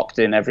session locked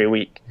in every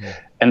week,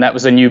 and that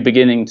was a new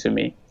beginning to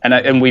me.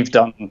 And we've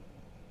done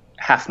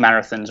half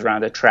marathons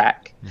around a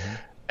track,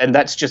 and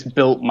that's just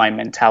built my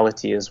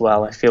mentality as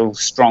well. I feel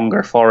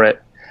stronger for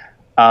it.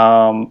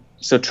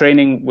 So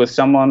training with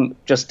someone,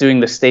 just doing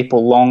the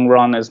staple long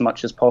run as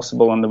much as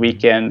possible on the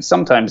weekend.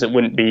 Sometimes it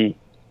wouldn't be.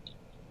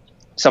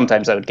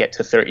 Sometimes I would get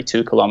to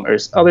 32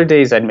 kilometers. Other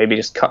days I'd maybe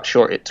just cut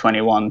short at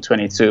 21,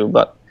 22,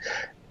 but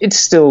it's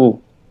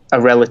still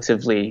a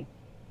relatively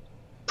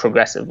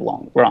progressive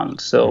long run.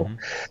 So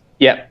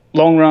yeah,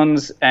 long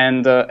runs.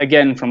 And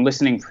again, from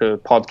listening to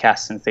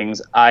podcasts and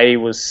things, I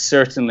was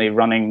certainly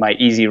running my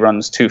easy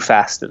runs too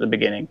fast at the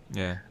beginning.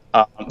 Yeah.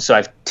 So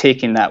I've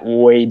taken that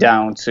way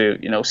down to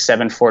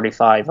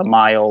 7:45 a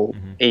mile,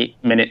 8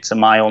 minutes a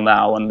mile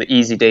now on the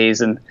easy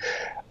days, and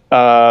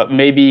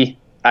maybe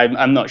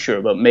I'm not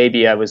sure, but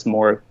maybe I was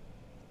more.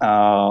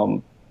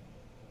 How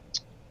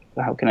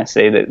can I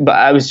say that? But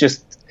I was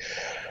just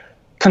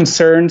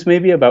concerned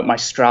maybe about my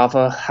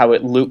Strava, how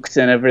it looked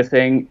and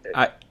everything.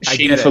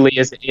 Shamefully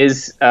as it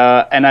is,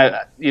 and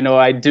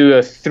I do a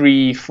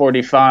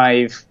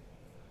 3:45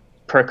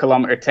 per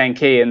kilometer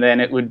 10K, and then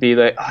it would be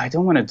like, I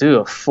don't want to do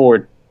a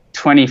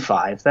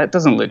 4:25. That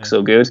doesn't look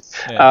so good.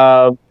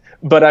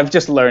 But I've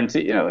just learned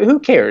to, who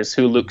cares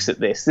who looks at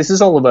this? This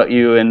is all about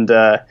you and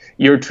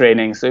your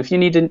training. So if you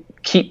need to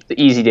keep the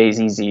easy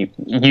days easy,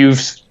 you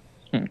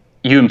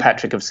and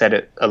Patrick have said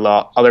it a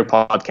lot. Other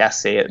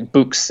podcasts say it,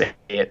 books say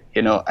it,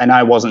 and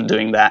I wasn't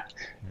doing that.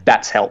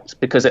 That's helped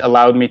because it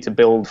allowed me to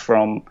build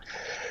from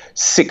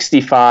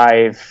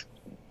 65,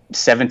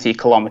 70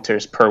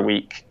 kilometers per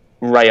week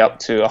right up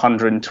to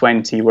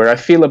 120, where I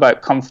feel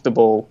about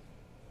comfortable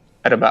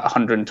at about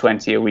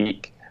 120 a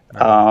week.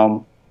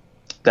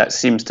 That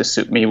seems to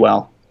suit me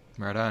well.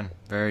 Right on.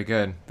 Very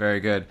good. Very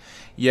good.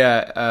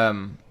 Yeah.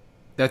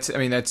 That's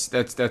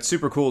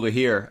super cool to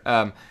hear.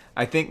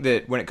 I think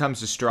that when it comes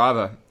to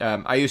Strava,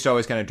 I used to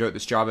always kind of joke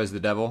that Strava is the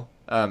devil,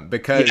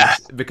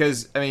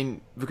 because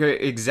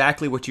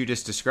exactly what you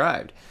just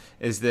described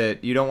is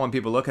that you don't want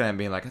people looking at it and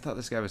being like, I thought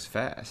this guy was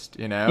fast,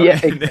 Yeah,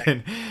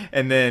 exactly.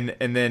 and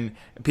then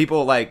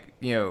people like,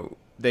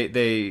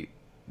 they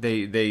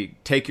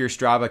take your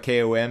Strava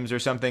KOMs or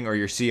something, or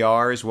your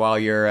CRs while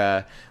you're,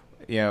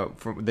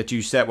 that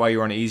you set while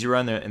you're on an easy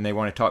run, and they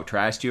want to talk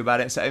trash to you about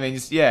it. So,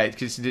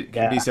 it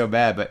can be so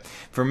bad. But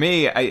for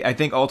me, I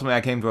think ultimately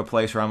I came to a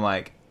place where I'm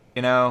like,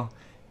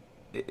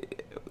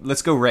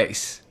 let's go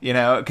race,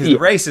 because the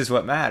race is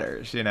what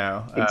matters,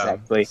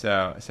 Exactly.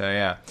 So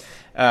yeah.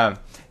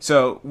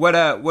 So what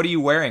are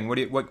you wearing?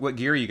 What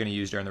gear are you going to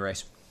use during the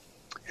race?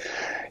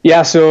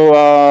 Yeah.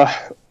 So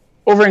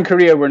over in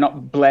Korea, we're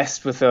not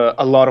blessed with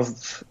a lot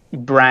of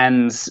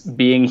brands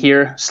being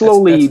here.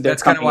 Slowly,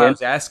 that's kind of why I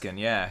was asking.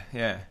 Yeah.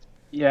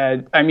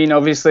 I mean,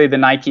 obviously the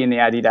Nike and the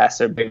Adidas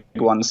are big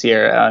ones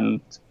here, and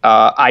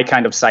I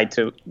kind of side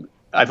to.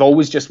 I've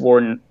always just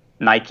worn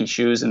Nike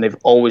shoes, and they've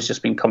always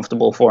just been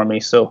comfortable for me.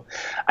 So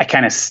I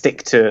kind of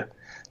stick to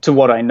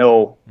what I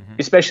know,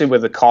 especially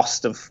with the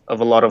cost of a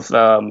lot of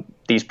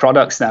these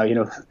products now.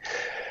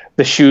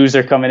 The shoes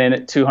are coming in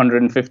at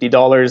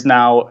 $250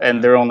 now,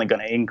 and they're only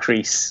going to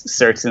increase,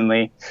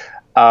 certainly.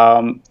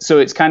 So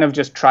it's kind of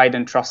just tried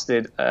and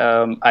trusted.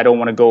 I don't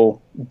want to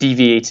go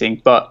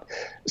deviating, but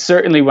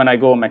certainly when I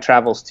go on my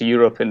travels to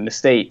Europe and the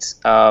States,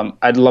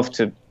 I'd love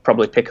to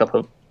probably pick up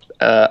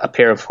a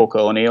pair of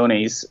Hoka One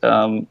Ones,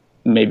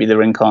 maybe the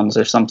Rincons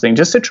or something,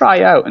 just to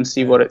try out and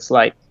see what it's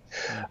like.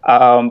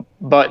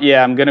 But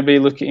yeah, I'm going to be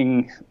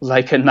looking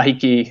like a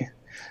Nike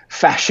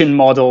fashion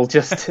model,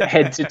 just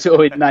head to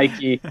toe in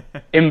Nike,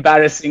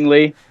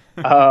 embarrassingly.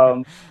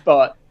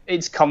 But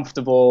it's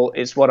comfortable.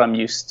 It's what I'm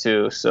used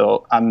to.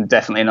 So I'm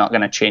definitely not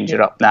going to change it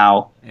up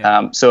now.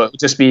 So it'll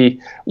just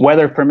be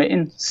weather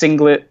permitting,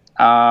 singlet.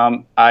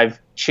 I've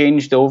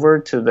changed over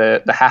to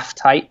the half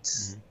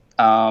tights.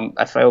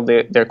 I feel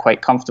they're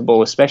quite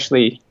comfortable,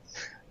 especially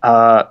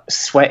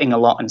sweating a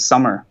lot in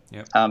summer.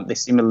 They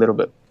seem a little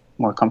bit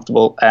more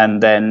comfortable.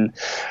 And then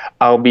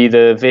I'll be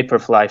the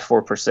Vaporfly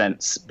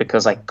 4%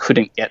 because I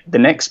couldn't get the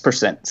next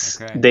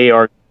percents. Okay. They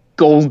are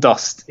gold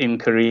dust in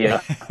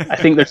Korea. I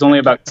think there's only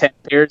about 10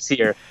 pairs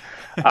here.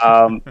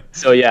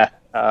 So yeah,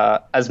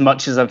 as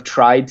much as I've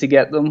tried to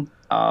get them,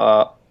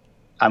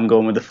 I'm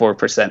going with the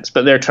 4%,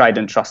 but they're tried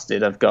and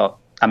trusted. I've got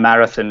a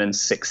marathon and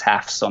 6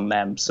 halves on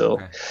them.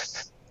 So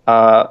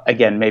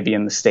again, maybe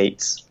in the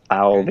States,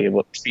 I'll be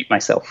able to treat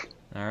myself.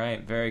 All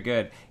right. Very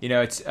good.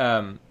 It's,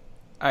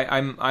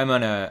 I'm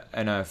on a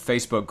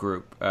Facebook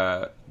group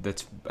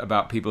that's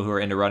about people who are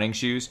into running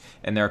shoes,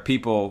 and there are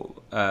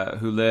people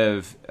who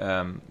live.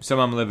 Some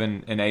of them live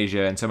in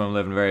Asia, and some of them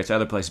live in various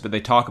other places. But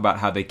they talk about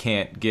how they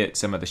can't get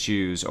some of the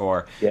shoes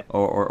or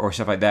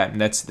stuff like that.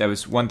 And that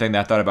was one thing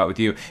that I thought about with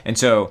you. And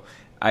so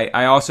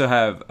I also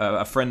have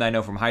a friend that I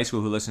know from high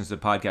school who listens to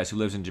the podcast who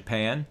lives in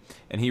Japan,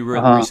 and he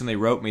recently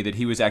wrote me that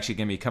he was actually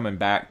going to be coming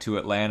back to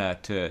Atlanta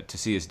to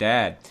see his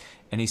dad.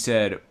 And he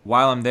said,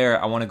 while I'm there,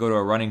 I want to go to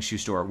a running shoe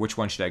store. Which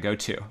one should I go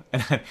to?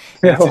 And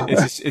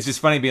it's just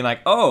funny being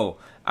like, oh,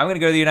 I'm going to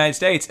go to the United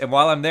States, and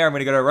while I'm there, I'm going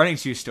to go to a running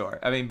shoe store.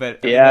 But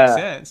it makes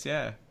sense,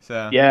 yeah.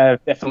 So yeah,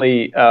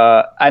 definitely.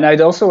 And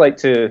I'd also like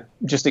to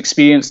just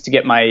experience to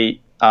get my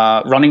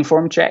running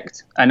form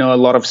checked. I know a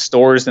lot of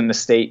stores in the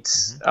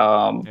States,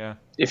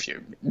 if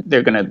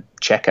they're going to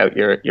check out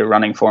your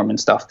running form and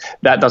stuff.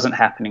 That doesn't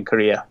happen in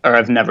Korea, or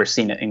I've never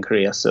seen it in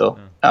Korea. So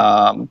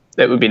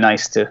it would be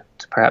nice to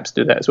perhaps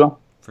do that as well.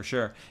 For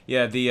sure.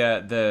 Yeah,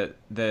 the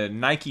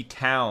Nike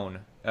Town,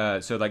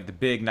 so like the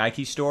big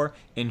Nike store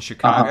in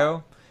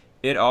Chicago,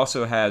 it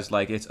also has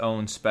like its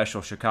own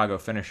special Chicago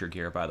finisher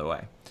gear, by the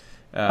way.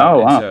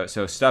 Wow.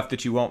 So stuff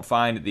that you won't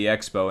find at the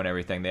expo and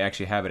everything, they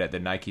actually have it at the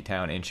Nike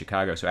Town in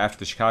Chicago. So after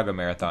the Chicago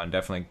Marathon,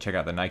 definitely check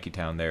out the Nike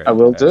Town there. I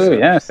will do.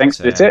 Thanks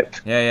for the tip.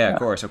 Yeah, of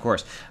course. All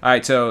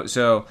right,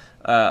 so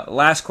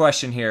last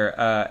question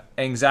here: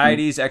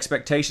 anxieties,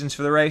 expectations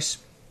for the race.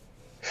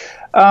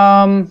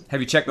 Have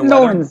you checked the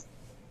weather?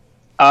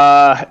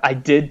 I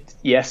did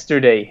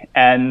yesterday,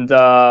 and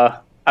I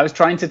was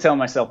trying to tell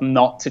myself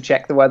not to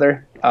check the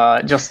weather.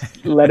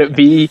 Just let it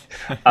be.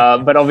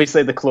 But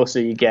obviously, the closer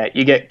you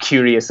get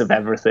curious of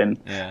everything.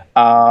 Yeah.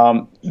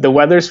 The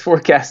weather's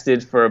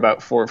forecasted for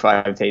about 4 or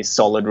 5 days,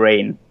 solid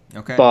rain.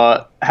 Okay.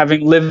 But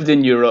having lived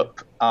in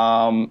Europe,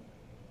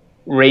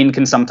 rain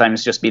can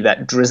sometimes just be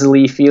that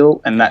drizzly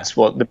feel, and that's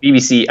what the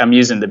BBC. I'm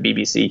using the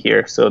BBC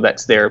here, so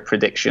that's their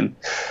prediction.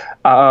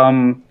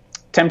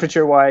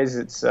 Temperature-wise,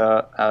 it's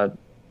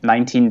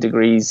 19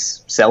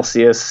 degrees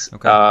Celsius,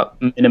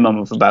 minimum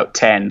of about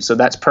 10. So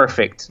that's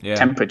perfect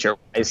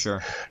temperature-wise.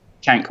 Sure.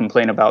 Can't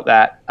complain about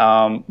that.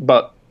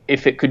 But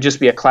if it could just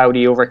be a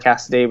cloudy,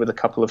 overcast day with a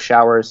couple of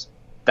showers,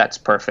 that's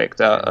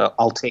perfect.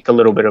 I'll take a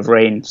little bit of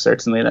rain.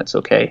 Certainly, that's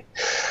okay.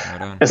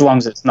 Right, as long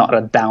as it's not a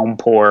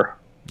downpour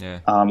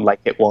like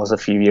it was a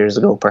few years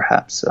ago,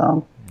 perhaps.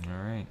 All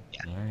right.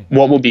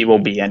 What will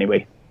be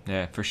anyway.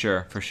 Yeah, for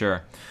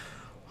sure.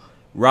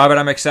 Robert,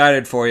 I'm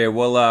excited for you.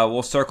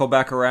 We'll circle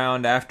back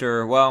around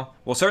after. Well,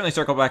 we'll certainly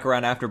circle back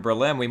around after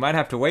Berlin. We might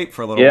have to wait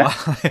for a little while.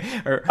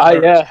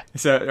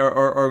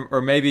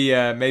 Or maybe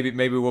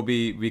we'll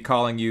be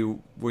calling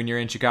you when you're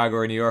in Chicago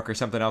or New York or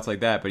something else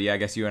like that. But yeah, I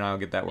guess you and I will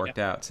get that worked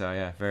out. So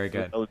yeah, very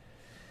good.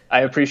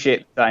 I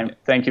appreciate the time.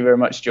 Thank you very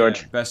much,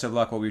 George. Yeah, best of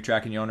luck. We'll be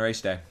tracking you on race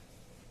day.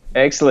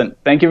 Excellent.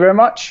 Thank you very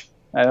much.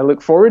 I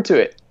look forward to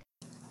it.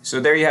 So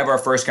there you have our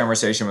first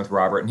conversation with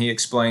Robert, and he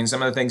explained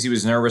some of the things he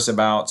was nervous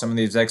about, some of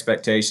these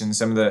expectations,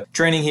 some of the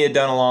training he had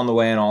done along the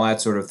way, and all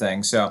that sort of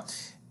thing. So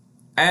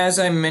as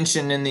I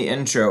mentioned in the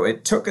intro,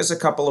 it took us a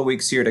couple of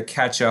weeks here to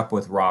catch up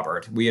with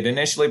Robert. We had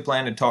initially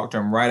planned to talk to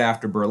him right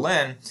after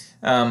Berlin,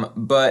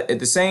 but at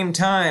the same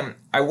time,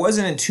 I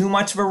wasn't in too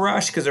much of a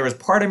rush because there was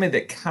part of me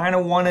that kind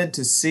of wanted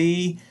to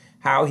see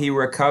how he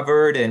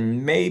recovered,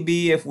 and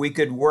maybe if we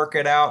could work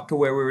it out to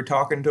where we were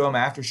talking to him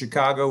after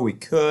Chicago, we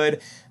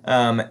could.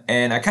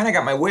 And I kind of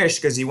got my wish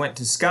because he went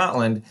to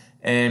Scotland,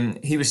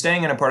 and he was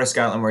staying in a part of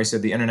Scotland where he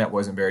said the internet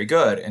wasn't very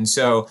good. And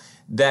so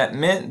that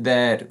meant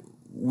that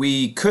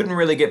we couldn't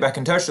really get back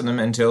in touch with him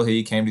until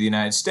he came to the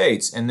United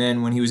States. And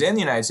then when he was in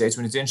the United States,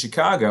 when he was in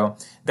Chicago,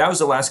 that was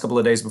the last couple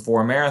of days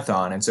before a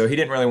marathon. And so he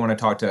didn't really want to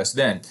talk to us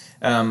then,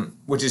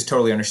 which is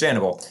totally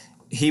understandable.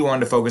 He wanted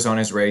to focus on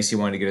his race. He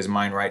wanted to get his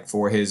mind right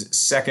for his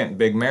second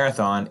big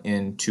marathon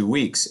in 2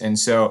 weeks. And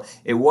so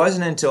it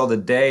wasn't until the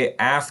day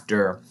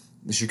after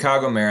the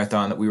Chicago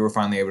Marathon that we were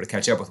finally able to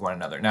catch up with one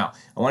another. Now,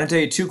 I want to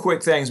tell you 2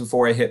 quick things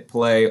before I hit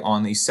play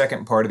on the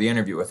second part of the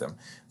interview with him.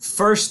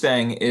 First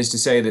thing is to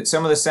say that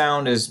some of the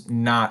sound is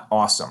not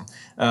awesome.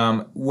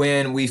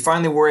 When we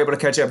finally were able to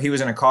catch up, he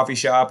was in a coffee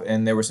shop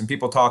and there were some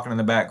people talking in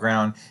the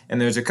background, and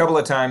there's a couple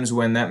of times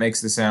when that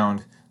makes the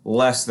sound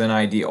less than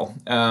ideal.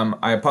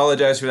 I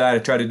apologize for that. I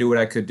tried to do what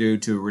I could do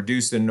to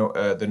reduce the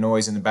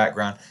noise in the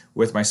background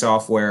with my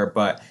software,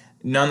 but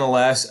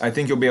nonetheless, I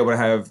think you'll be able to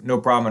have no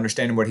problem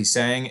understanding what he's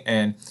saying,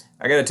 and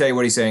I got to tell you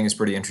what he's saying is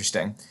pretty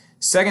interesting.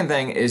 Second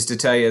thing is to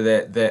tell you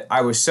that I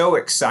was so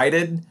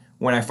excited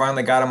when I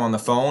finally got him on the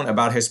phone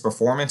about his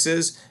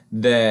performances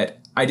that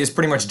I just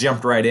pretty much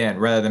jumped right in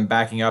rather than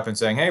backing up and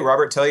saying, hey,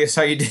 Robert, tell us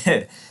how you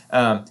did.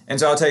 And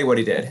so I'll tell you what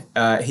he did.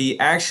 He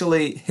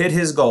actually hit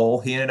his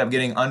goal. He ended up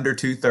getting under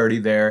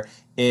 2:30 there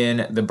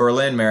in the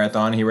Berlin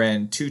Marathon. He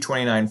ran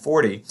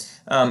 2:29.40.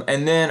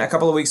 And then a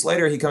couple of weeks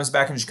later, he comes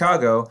back in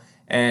Chicago,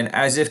 and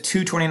as if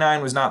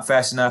 2:29 was not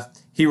fast enough,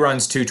 he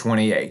runs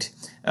 2:28.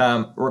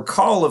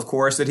 Recall, of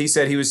course, that he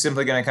said he was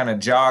simply going to kind of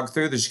jog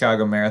through the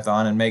Chicago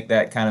Marathon and make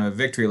that kind of a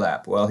victory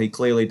lap. Well, he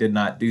clearly did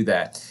not do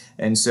that.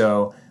 And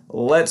so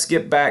let's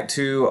get back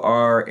to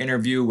our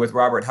interview with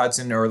Robert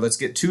Hudson, or let's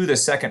get to the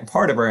second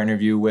part of our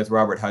interview with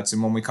Robert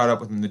Hudson when we caught up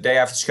with him the day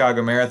after the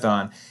Chicago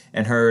Marathon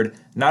and heard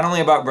not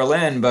only about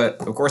Berlin, but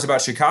of course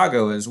about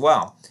Chicago as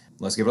well.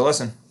 Let's give it a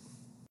listen.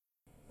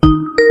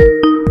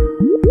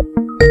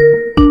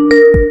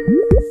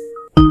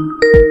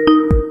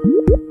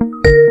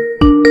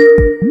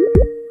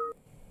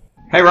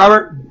 Hey,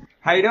 Robert.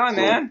 How you doing,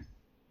 man?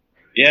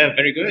 Yeah,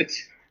 very good.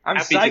 I'm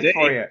Happy psyched today.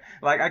 for you.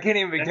 Like, I can't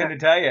even begin to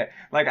tell you.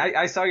 Like,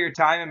 I saw your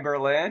time in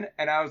Berlin,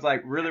 and I was,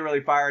 like, really,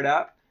 really fired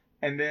up.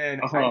 And then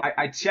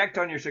I checked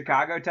on your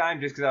Chicago time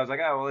just because I was like,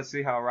 oh, well, let's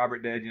see how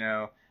Robert did, you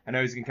know. I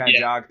know he's going to kind of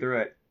jog through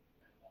it.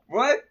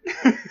 What?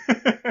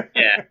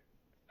 Yeah.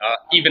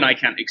 Even I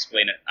can't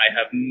explain it. I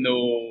have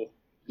no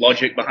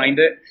logic behind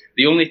it.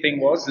 The only thing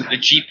was that the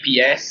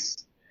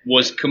GPS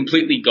was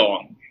completely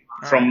gone.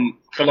 From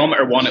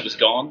kilometer 1, it was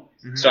gone.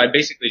 Mm-hmm. So I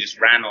basically just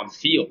ran on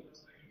feel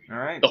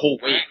the whole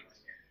way.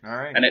 All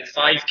right. And at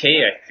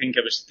 5K, I think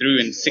I was through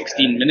in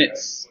 16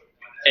 minutes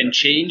and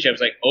change. I was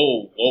like,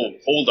 whoa,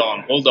 hold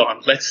on.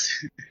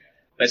 Let's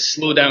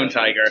slow down,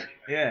 Tiger.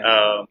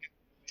 Yeah.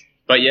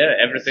 But yeah,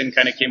 everything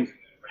kind of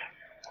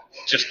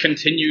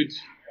continued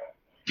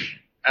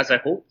as I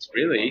hoped,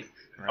 really.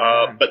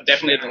 Right. But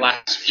definitely the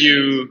last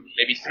few,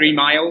 maybe 3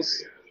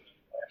 miles,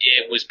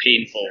 it was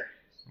painful.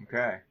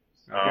 Okay.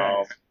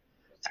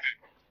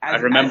 I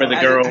remember the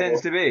girl. As it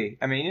tends to be.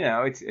 I mean,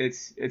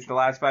 it's the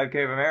last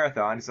 5K of a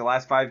marathon. It's the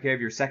last 5K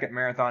of your second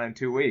marathon in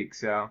 2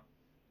 weeks. So,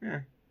 yeah.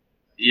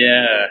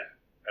 Yeah.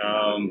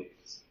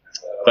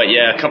 But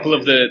yeah, a couple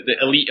of the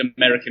elite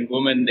American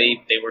women, they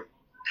were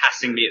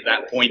passing me at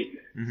that point,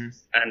 mm-hmm.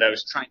 and I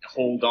was trying to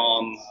hold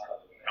on.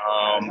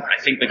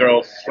 I think the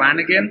girl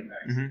Flanagan,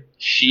 mm-hmm.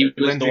 she was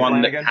Lindsay the one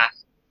Flanagan? that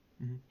passed.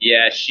 Mm-hmm.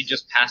 Yeah, she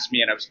just passed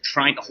me, and I was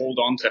trying to hold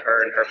on to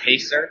her and her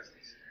pacer,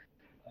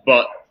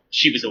 but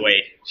she was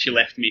away. She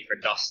left me for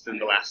dust in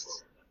the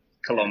last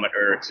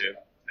kilometer or two.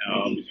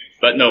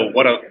 But no,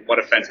 what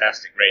a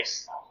fantastic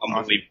race.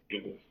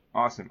 Unbelievable.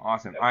 Awesome. All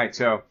right,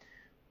 so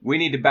we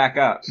need to back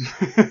up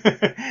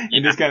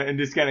and just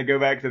kind of go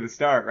back to the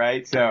start,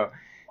 right? So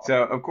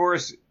of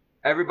course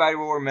everybody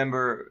will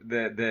remember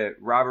that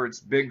Robert's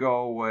big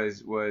goal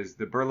was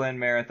the Berlin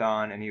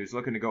Marathon, and he was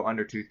looking to go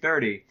under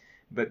 2:30.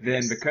 But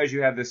then because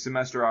you have this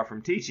semester off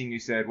from teaching, you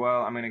said,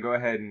 well, I'm going to go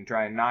ahead and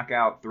try and knock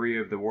out 3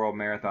 of the world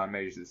marathon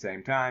majors at the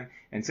same time.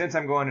 And since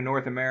I'm going to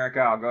North America,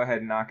 I'll go ahead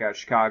and knock out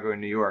Chicago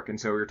and New York.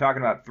 And so we were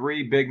talking about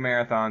 3 big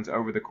marathons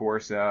over the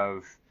course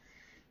of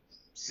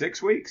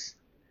 6 weeks.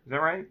 Is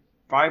that right?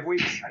 5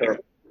 weeks?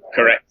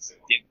 Correct.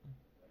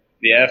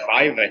 Yeah,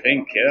 5, I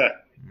think. Yeah.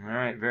 All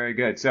right. Very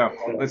good. So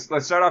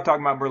let's start off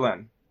talking about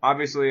Berlin.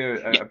 Obviously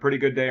a pretty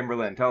good day in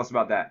Berlin. Tell us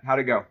about that. How'd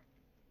it go?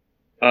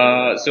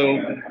 So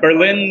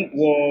Berlin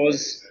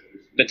was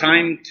the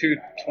time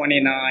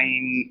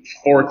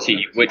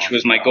 2:29:40, which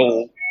was my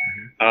goal.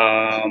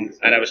 Mm-hmm.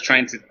 And I was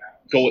trying to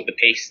go at the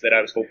pace that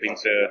I was hoping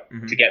to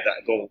get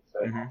that goal.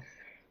 So,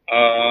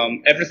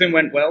 everything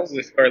went well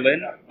with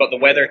Berlin, but the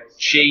weather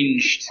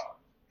changed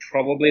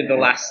probably the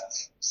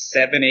last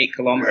 7-8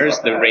 kilometers.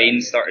 The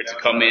rain started to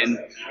come in.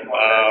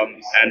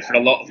 And for a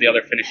lot of the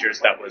other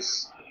finishers, that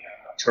was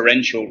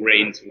torrential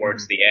rain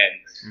towards the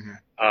end.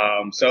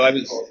 So I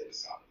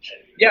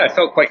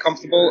felt quite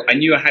comfortable. I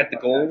knew I had the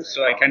goal,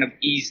 so I kind of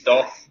eased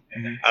off.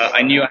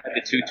 I knew I had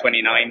the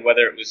 2:29,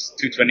 whether it was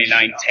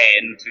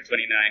 2:29:10,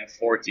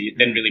 2:29:40, it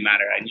didn't really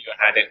matter. I knew I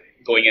had it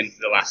going into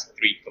the last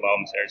 3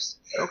 kilometers.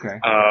 Okay.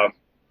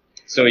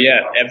 So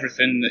yeah,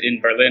 everything in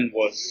Berlin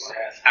was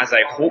as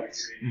I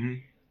hoped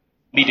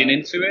leading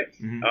into it.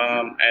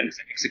 And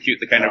to execute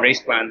the kind of race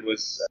plan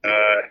was,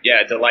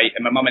 a delight.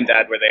 And my mum and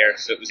dad were there,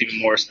 so it was even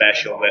more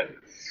special that,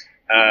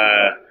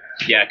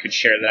 I could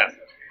share that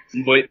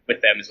with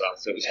them as well.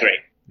 So it was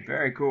great.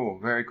 Very cool.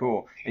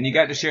 And you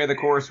got to share the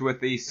course with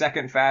the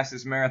second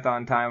fastest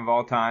marathon time of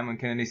all time when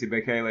Kenenisa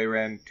Bekele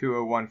ran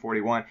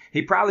 2:01:41.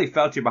 He probably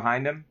felt you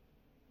behind him.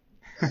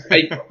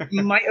 He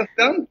might have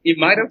done.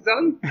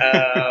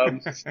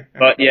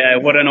 But yeah,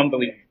 what an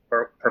unbelievable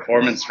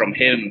performance from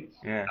him.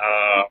 Yeah.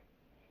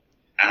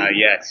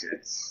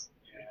 It's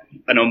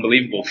an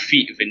unbelievable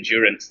feat of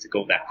endurance to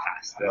go that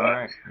fast.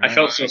 Right. I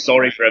felt so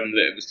sorry for him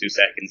that it was 2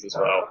 seconds as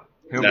well.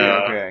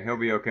 He'll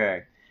be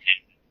okay.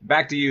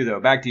 Back to you,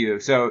 though.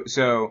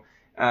 So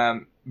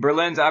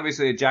Berlin's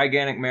obviously a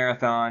gigantic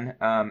marathon,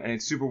 and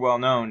it's super well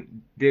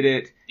known. Did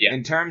it,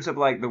 in terms of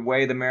like the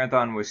way the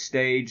marathon was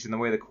staged and the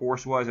way the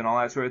course was and all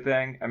that sort of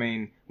thing, I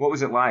mean, what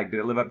was it like? Did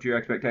it live up to your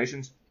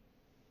expectations?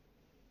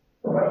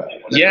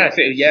 Yeah,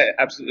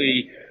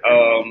 absolutely.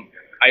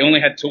 I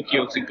only had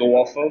Tokyo to go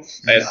off of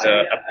as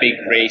a big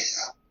race,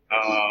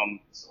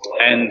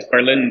 and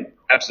Berlin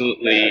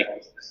absolutely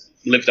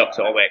lived up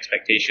to all the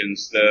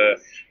expectations. The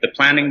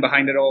planning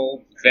behind it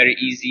all, very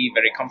easy,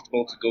 very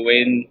comfortable to go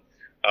in,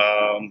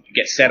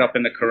 get set up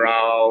in the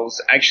corrals.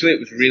 Actually,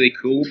 it was really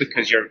cool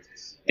because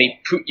they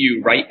put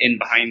you right in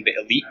behind the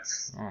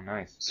elites. Oh,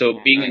 nice. So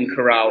being in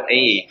Corral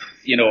A,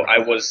 I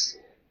was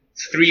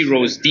 3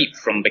 rows deep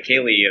from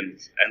Bekele and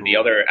the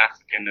other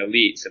African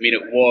elites. I mean,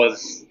 it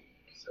was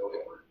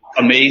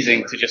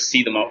amazing to just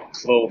see them up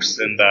close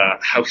and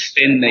how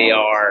thin they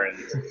are. And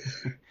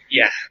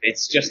yeah,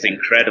 it's just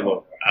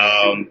incredible.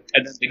 And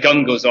then the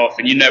gun goes off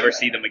and you never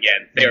see them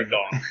again. They're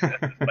gone.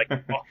 Like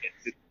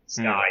rockets in the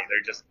sky.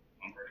 They're just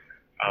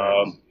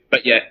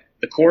but yeah,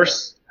 the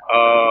course,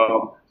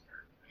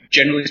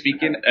 generally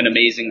speaking, an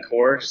amazing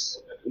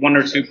course. 1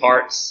 or 2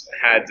 parts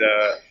had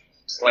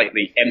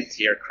slightly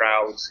emptier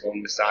crowds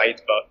along the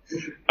side, but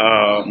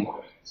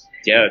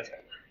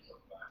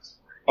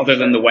other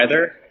than the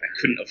weather, I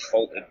couldn't have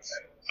faulted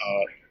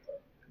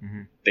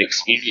the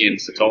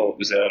experience at all. It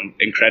was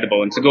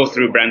incredible. And to go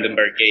through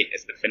Brandenburg Gate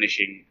as the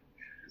finishing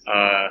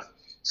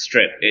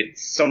strip.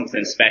 It's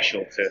something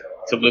special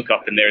to look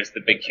up and there's the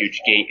big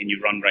huge gate and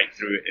you run right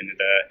through it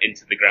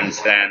into the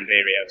grandstand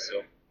area.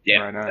 So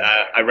yeah,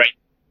 I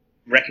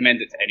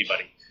recommend it to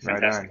anybody.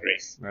 Fantastic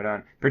race. Right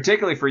on.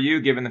 Particularly for you,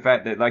 given the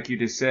fact that, like you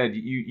just said,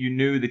 you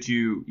knew that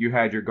you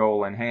had your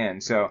goal in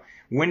hand. So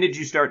when did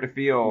you start to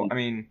feel, I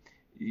mean,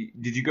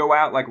 did you go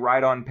out like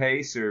right on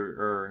pace,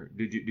 or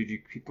did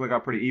you click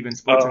out pretty even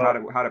splits, or how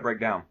did it break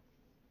down?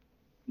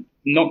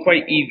 Not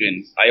quite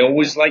even. I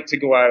always like to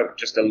go out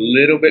just a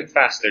little bit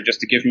faster, just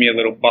to give me a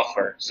little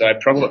buffer. So I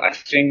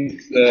think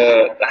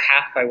the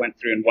half I went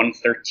through in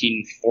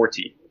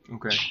 1:13:40.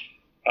 Okay.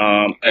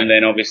 And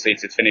then obviously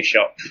to finish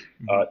up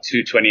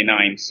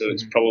 2:29, so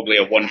it's probably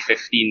a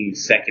 1:15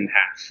 second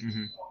half,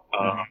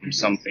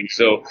 something.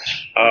 So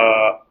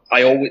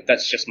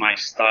that's just my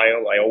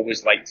style. I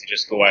always like to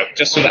just go out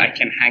just so that I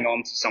can hang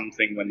on to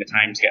something when the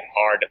times get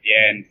hard at the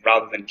end,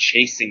 rather than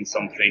chasing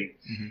something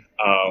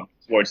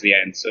towards the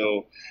end.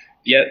 So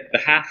yeah, the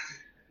half,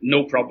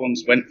 no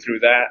problems, went through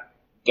that,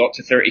 got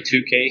to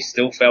 32k,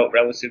 still felt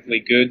relatively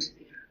good.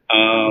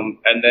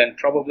 And then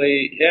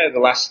probably, the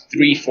last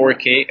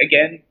 3-4k,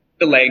 again,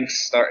 the legs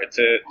started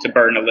to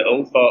burn a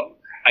little, but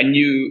I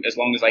knew as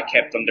long as I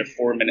kept under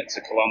 4 minutes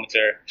a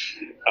kilometer,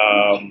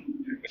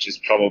 which is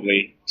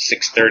probably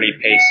 6:30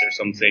 pace or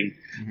something,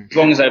 as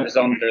long as I was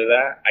under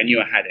that, I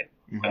knew I had it.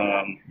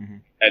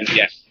 And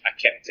yeah, I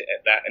kept it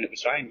at that and it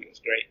was fine. It was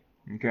great.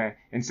 Okay.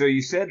 And so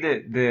you said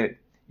that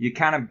you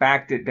kind of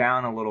backed it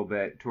down a little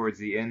bit towards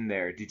the end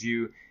there.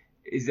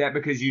 Is that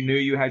because you knew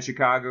you had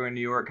Chicago and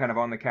New York kind of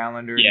on the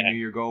calendar, and you knew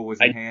your goal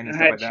was in hand and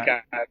stuff like that? I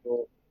had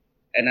Chicago,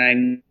 and I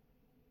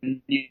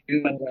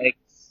knew my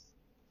legs.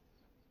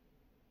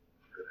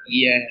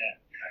 Yeah.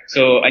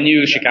 So I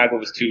knew Chicago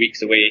was 2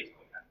 weeks away.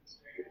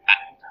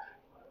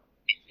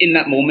 In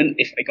that moment,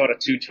 if I got a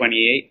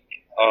 2:28,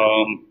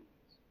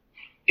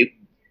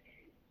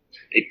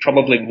 it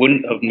probably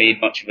wouldn't have made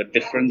much of a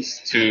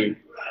difference to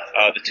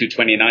the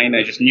 2:29.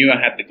 I just knew I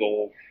had the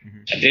goal.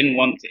 I didn't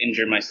want to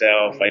injure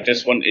myself. I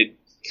just wanted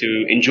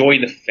to enjoy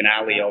the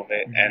finale of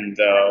it. And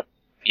I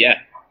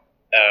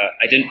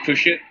didn't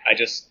push it. I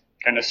just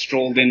kind of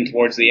strolled in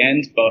towards the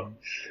end. But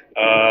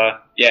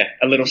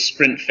a little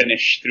sprint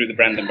finish through the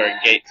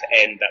Brandenburg Gate to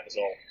end. That was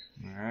all.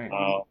 All right.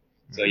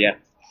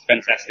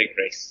 Fantastic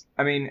race.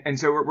 I mean, and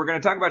so we're going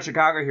to talk about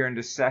Chicago here in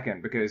just a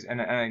second, because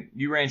and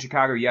you ran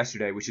Chicago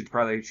yesterday. We should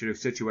have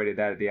situated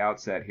that at the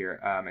outset here.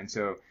 And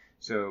so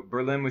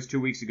Berlin was 2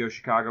 weeks ago,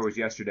 Chicago was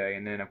yesterday,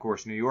 and then of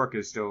course New York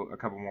is still a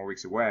couple more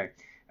weeks away.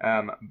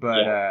 But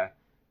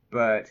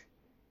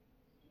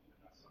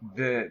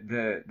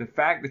the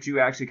fact that you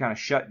actually kind of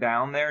shut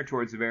down there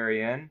towards the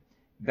very end,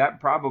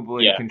 that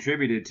probably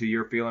contributed to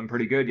your feeling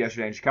pretty good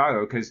yesterday in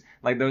Chicago, because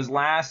like those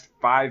last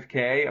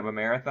 5K of a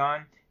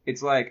marathon,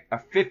 it's like a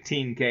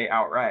 15K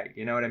outright,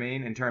 you know what I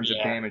mean, in terms of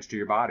damage to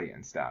your body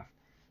and stuff.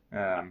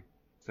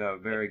 So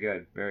very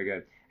good, very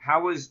good.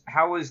 How was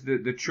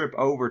the trip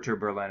over to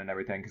Berlin and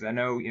everything? Because I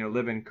know,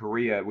 living in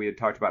Korea, we had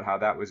talked about how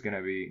that was going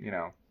to be,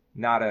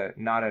 not a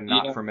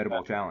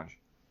formidable challenge.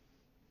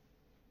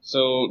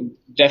 So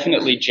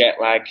definitely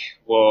jet lag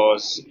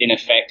was in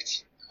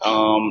effect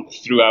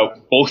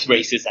throughout both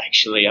races.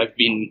 Actually, I've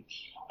been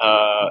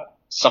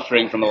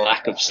suffering from a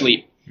lack of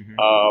sleep.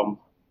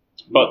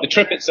 But the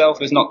trip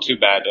itself is not too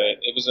bad.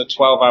 It was a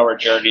 12-hour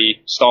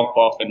journey, stop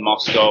off in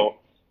Moscow,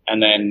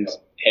 and then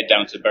head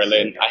down to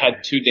Berlin. I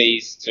had 2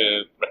 days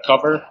to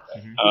recover.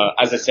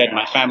 As I said,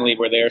 my family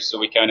were there, so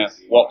we kind of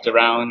walked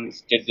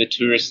around, did the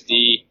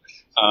touristy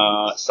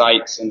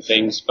sites and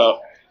things.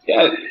 But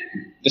yeah,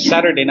 the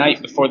Saturday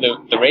night before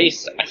the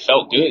race, I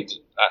felt good.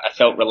 I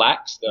felt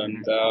relaxed,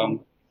 and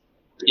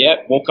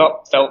woke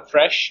up, felt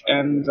fresh,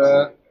 and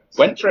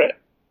went for it.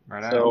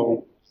 Right on.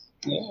 So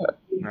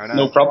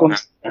no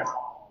problems.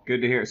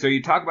 Good to hear. So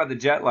you talk about the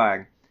jet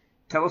lag.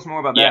 Tell us more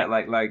about that.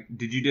 Like,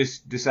 did you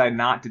just decide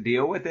not to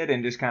deal with it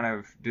and just kind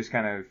of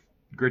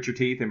grit your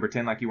teeth and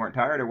pretend like you weren't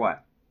tired, or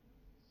what?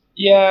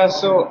 Yeah.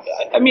 So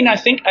I mean, I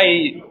think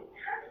I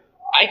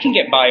can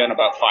get by on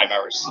about 5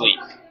 hours sleep.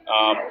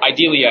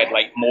 Ideally, I'd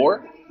like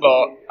more,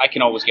 but I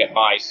can always get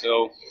by.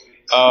 So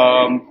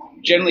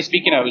generally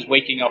speaking, I was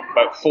waking up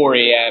about 4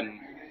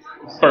 a.m.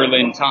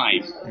 Berlin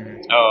time.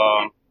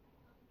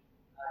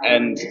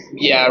 And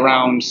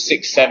around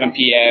 6-7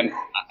 p.m.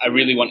 I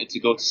really wanted to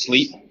go to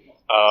sleep.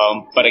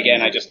 But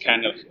again, I just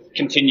kind of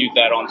continued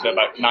that on to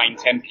about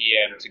 9-10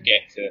 p.m. to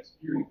get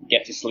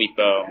to sleep.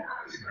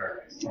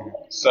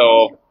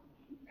 So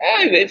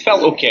it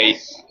felt okay.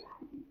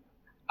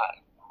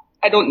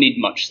 I don't need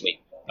much sleep.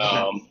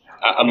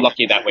 I'm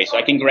lucky that way, so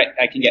I can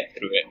get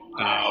through it.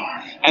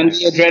 And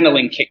the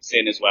adrenaline kicks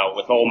in as well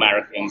with all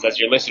marathons, as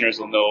your listeners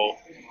will know.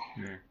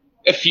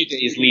 A few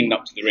days leading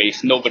up to the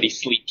race, nobody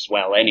sleeps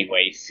well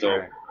anyway,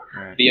 so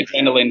the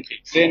adrenaline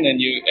kicks in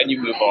and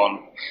you move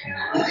on.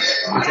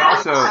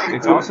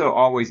 It's also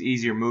always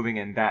easier moving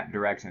in that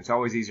direction. It's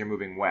always easier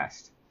moving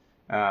west,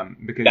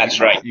 because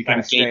you kind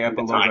of stay up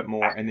a little bit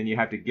more, and then you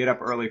have to get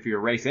up early for your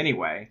race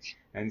anyway.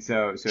 And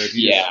so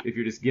if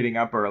you're just getting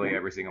up early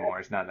every single morning,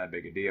 it's not that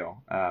big a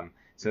deal.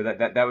 So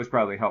that was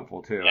probably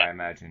helpful too, I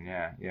imagine.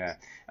 Yeah.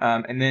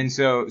 And then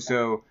so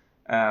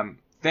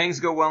things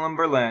go well in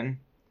Berlin.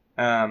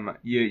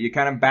 You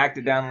kind of backed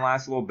it down the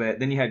last little bit.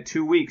 Then you had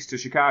 2 weeks to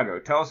Chicago.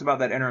 Tell us about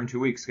that interim 2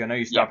 weeks. 'Cause I know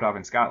you stopped off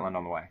in Scotland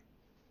on the way.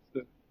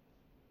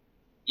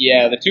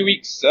 Yeah, the 2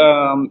 weeks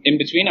in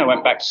between, I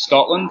went back to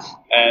Scotland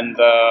and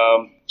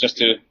just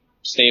to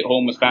stay at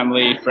home with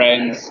family,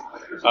 friends.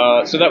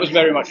 So that was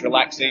very much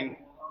relaxing.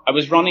 I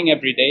was running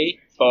every day,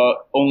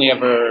 but only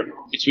ever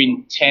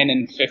between 10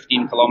 and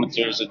 15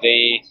 kilometers a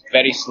day,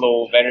 very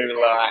slow, very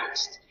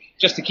relaxed,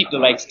 just to keep the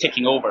legs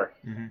ticking over.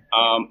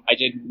 I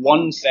did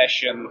one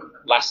session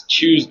last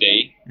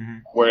Tuesday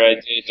where I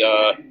did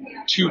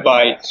 2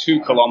 by 2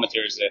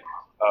 kilometers at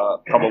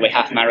probably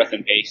half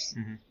marathon pace,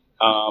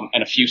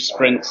 and a few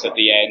sprints at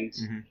the end.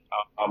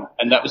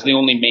 And that was the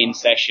only main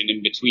session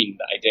in between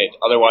that I did.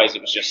 Otherwise,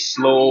 it was just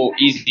slow,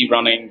 easy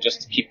running,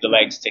 just to keep the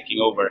legs ticking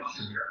over.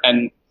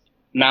 And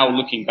now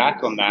looking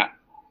back on that,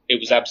 it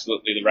was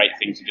absolutely the right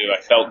thing to do. I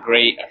felt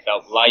great. I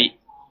felt light.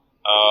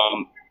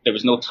 There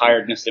was no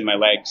tiredness in my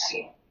legs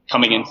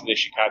coming into the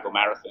Chicago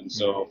Marathon.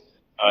 So,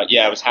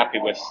 I was happy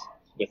with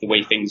the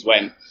way things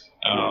went.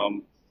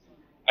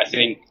 I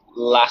think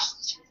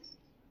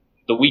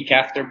the week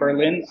after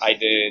Berlin, I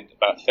did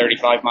about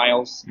 35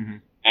 miles.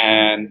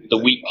 And the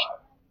week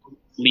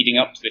leading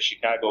up to the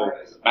Chicago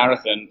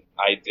Marathon,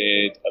 I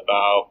did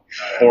about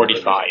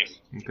 45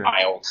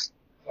 miles.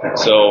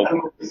 So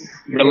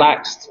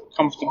relaxed,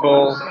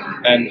 comfortable,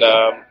 and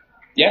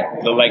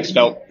the legs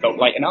felt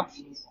light enough.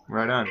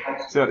 Right on.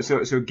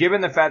 So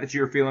given the fact that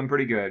you were feeling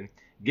pretty good,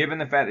 given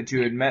the fact that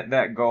you had met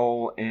that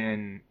goal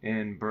in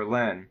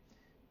Berlin,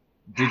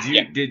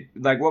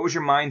 what was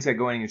your mindset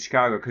going into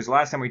Chicago? Because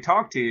last time we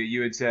talked to you,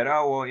 you had said,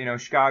 oh, well,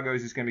 Chicago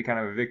is just going to be kind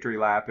of a victory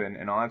lap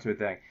and all that sort of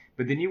thing.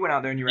 But then you went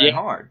out there and you ran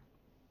hard.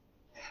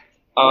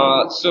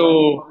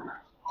 So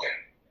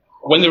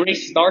when the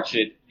race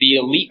started, the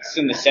elites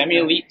and the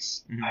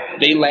semi-elites,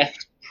 they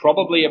left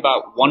probably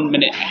about 1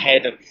 minute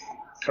ahead of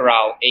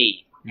Corral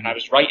A. And I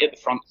was right at the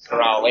front of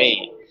Corral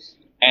A.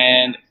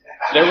 And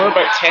there were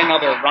about 10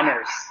 other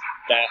runners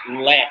that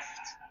left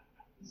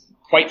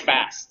quite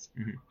fast.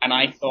 And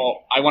I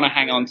thought, I want to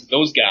hang on to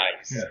those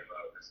guys.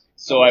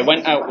 So I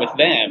went out with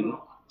them,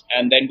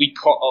 and then we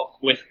caught up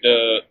with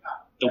the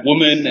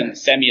woman and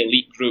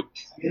semi-elite group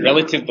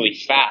relatively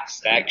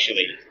fast,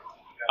 actually.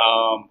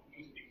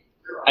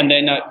 And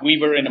then we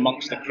were in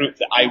amongst the group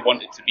that I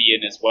wanted to be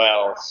in as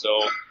well.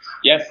 So,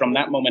 from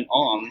that moment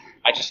on,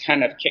 I just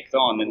kind of kicked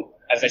on. And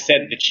as I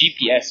said, the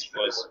GPS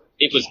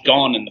was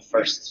gone in the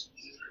first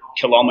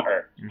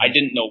kilometer. I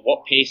didn't know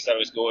what pace I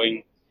was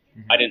going.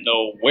 I didn't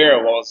know where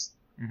I was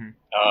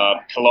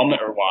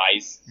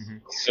kilometer-wise.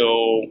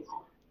 So,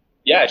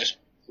 I just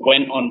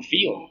went on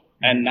feel.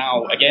 And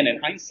now, again, in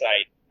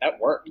hindsight, that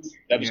worked.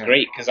 That was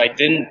great because I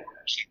didn't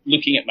keep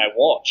looking at my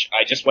watch.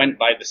 I just went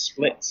by the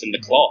splits and the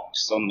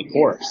clocks on the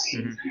course.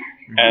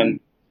 And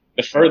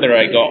the further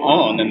I got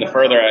on and the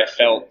further I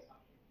felt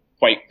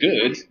quite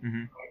good,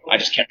 I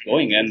just kept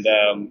going. And,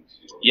 then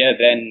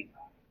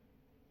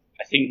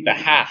I think the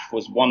half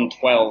was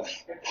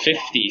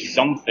 1:12:50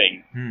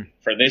 something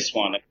for this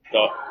one. I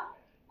thought,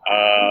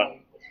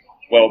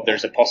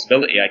 there's a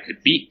possibility I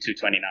could beat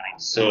 2:29.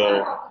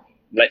 So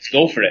let's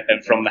go for it.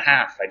 And from the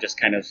half, I just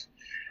kind of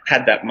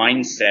had that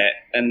mindset,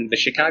 and the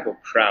Chicago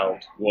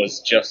crowd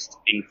was just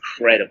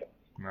incredible.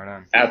 Right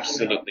on.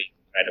 Absolutely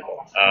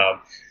incredible.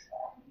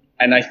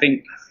 And I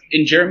think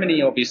in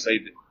Germany,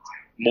 obviously,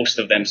 most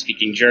of them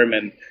speaking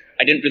German,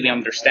 I didn't really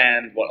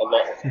understand what a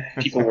lot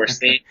of people were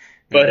saying,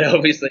 but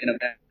obviously in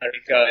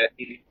America,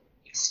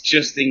 it's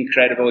just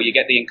incredible. You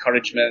get the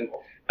encouragement,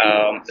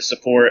 the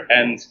support,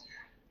 and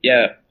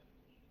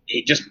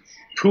it just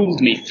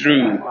pulled me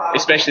through,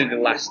 especially the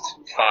last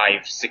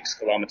 5-6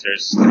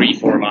 kilometers,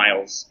 3-4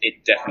 miles.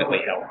 It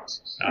definitely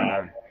helped.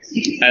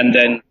 And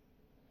then,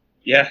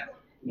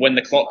 when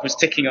the clock was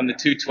ticking on the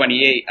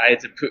 2:28, I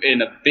had to put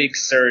in a big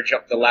surge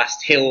up the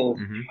last hill,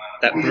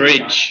 that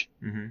bridge.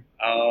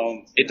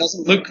 It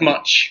doesn't look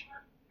much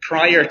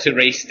prior to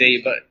race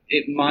day, but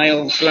at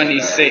mile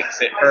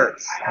 26, it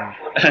hurts.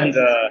 And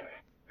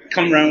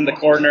come round the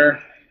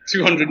corner,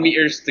 200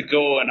 meters to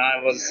go, and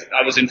I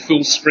was in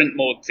full sprint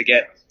mode to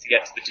get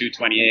to the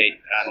 2:28,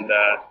 and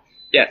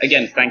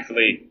again,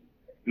 thankfully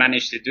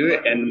managed to do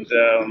it, and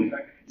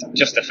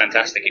just a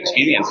fantastic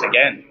experience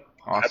again.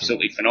 Awesome.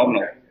 Absolutely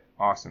phenomenal.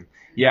 Awesome.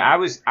 Yeah, I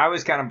was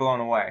kind of blown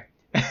away.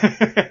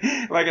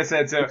 Like I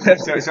said, so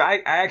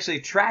I actually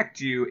tracked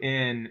you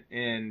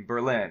in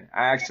Berlin.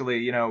 I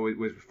actually,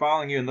 was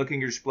following you and looking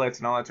at your splits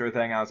and all that sort of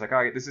thing. I was like,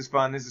 all right, this is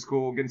fun, this is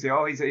cool. Getting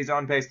to see, he's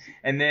on pace,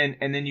 and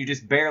then you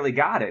just barely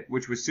got it,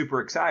 which was super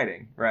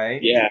exciting,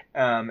 right? Yeah.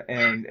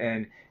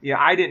 And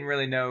I didn't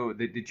really know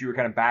that you were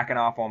kind of backing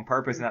off on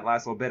purpose in that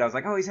last little bit. I was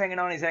like, oh, he's hanging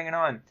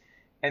on.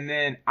 And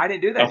then I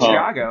didn't do that in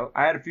Chicago.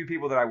 I had a few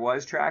people that I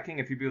was tracking,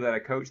 a few people that I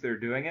coached that are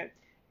doing it.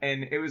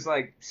 And it was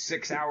like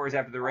 6 hours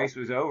after the race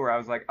was over, I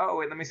was like, oh,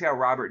 wait, let me see how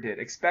Robert did.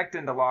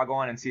 Expecting to log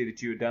on and see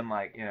that you had done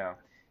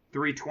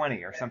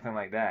 3:20 or something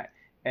like that.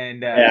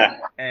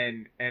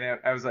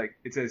 I was like,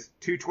 it says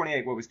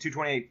 228. What was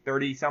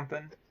 228:30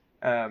 something?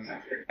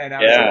 And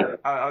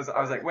I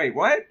was like, wait,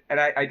 what? And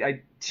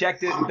I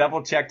checked it and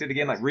double checked it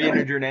again, like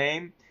re-entered your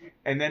name,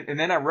 and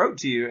then I wrote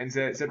to you and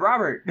said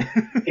Robert,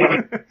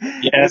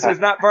 this was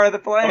not part of the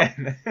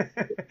plan.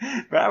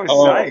 But I was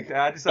psyched.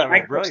 I just thought it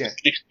was brilliant.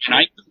 And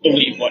I couldn't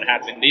believe what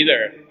happened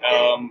either.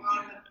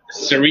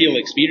 Surreal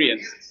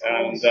experience,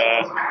 and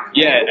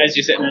as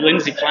you said,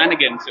 Lindsay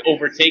Flanagan to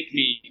overtake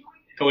me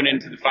going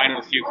into the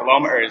final few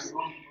kilometers.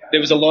 There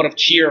was a lot of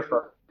cheer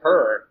for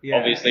her,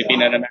 obviously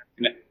being an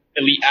American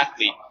elite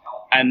athlete,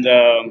 and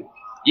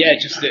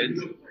just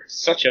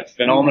such a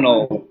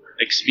phenomenal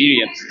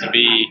experience to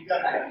be.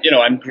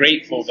 I'm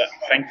grateful that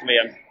thankfully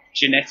I'm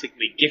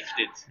genetically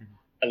gifted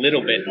a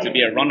little bit to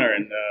be a runner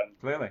and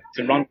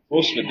to run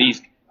close with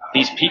these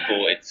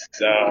people. It's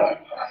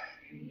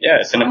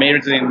an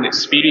amazing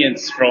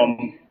experience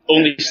from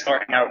only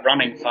starting out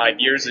running 5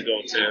 years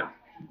ago to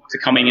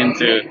coming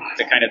into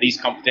kind of these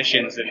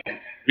competitions and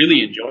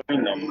really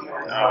enjoying them.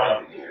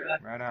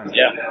 Right on.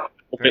 Yeah.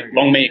 Hope it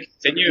long may it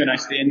continue and I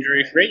stay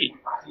injury free.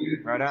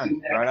 Right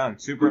on.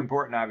 Super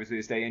important, obviously,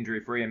 to stay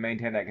injury free and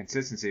maintain that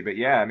consistency. But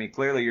yeah, I mean,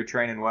 clearly you're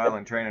training well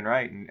and training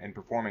right and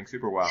performing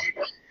super well.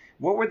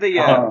 What were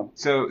the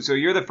so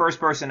you're the first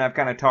person I've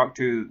kind of talked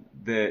to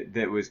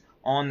that was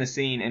on the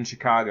scene in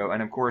Chicago,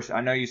 and of course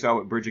I know you saw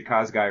what Bridget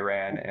Kosgei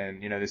ran,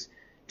 and this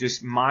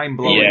just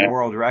mind-blowing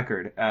world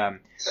record.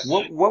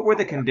 What were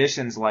the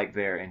conditions like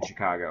there in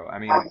Chicago? I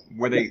mean,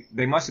 were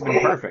they must have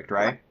been perfect,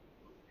 right?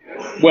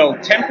 Well,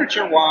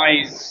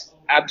 temperature-wise,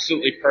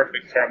 absolutely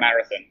perfect for a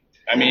marathon.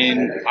 I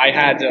mean, I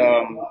had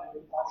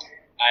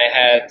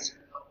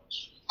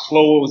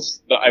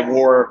clothes that I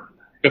wore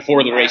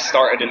before the race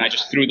started, and I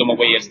just threw them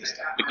away as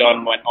the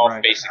gun went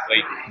off,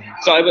 basically.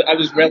 So I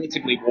was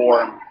relatively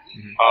warm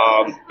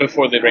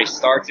before the race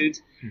started.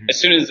 As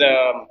soon as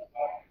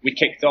we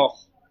kicked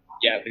off,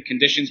 the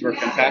conditions were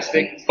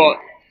fantastic, but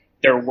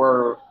it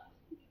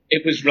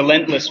was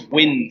relentless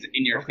wind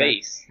in your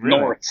face,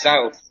 north,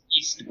 south,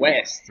 east,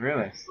 west.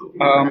 Really?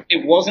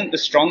 It wasn't the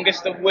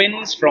strongest of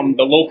winds from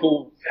the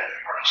local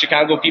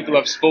Chicago people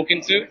I've spoken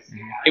to.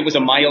 It was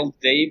a mild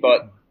day,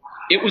 but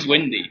it was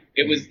windy.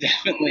 It was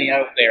definitely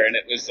out there, and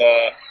it was,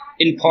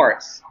 in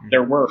parts,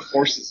 there were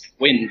forces of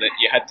wind that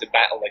you had to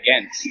battle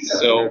against.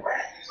 So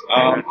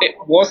it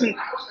wasn't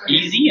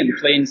easy and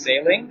plain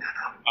sailing,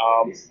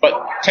 but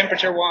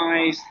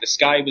temperature-wise, the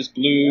sky was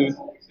blue,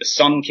 the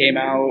sun came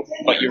out,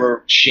 but you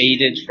were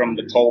shaded from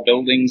the tall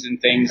buildings and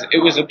things. It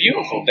was a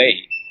beautiful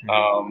day.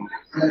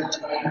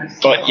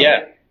 But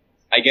yeah,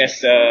 I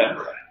guess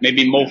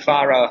maybe Mo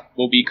Farah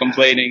will be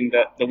complaining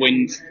that the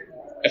wind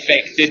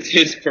affected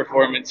his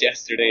performance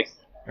yesterday.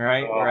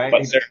 Right.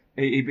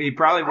 He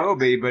probably will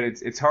be, but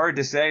it's hard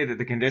to say that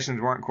the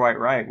conditions weren't quite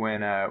right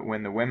when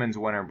the women's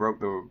winner broke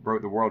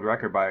the world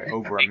record by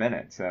over a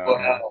minute. So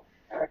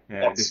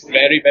that's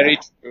very, very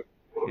true.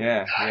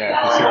 Yeah,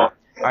 for sure.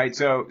 All right,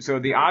 so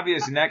the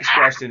obvious next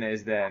question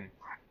is then,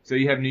 so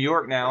you have New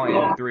York now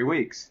in 3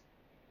 weeks.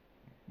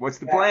 What's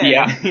the plan?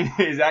 Yeah.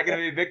 Is that going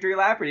to be a victory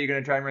lap, or are you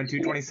going to try and run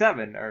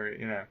 2:27,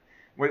 or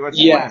what's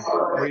the plan?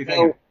 What are you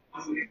thinking?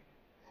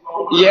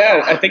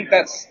 Yeah, I think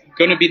that's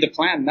going to be the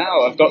plan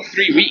now. I've got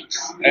 3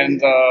 weeks,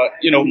 and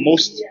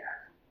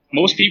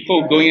most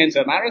people going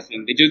into a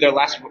marathon, they do their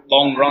last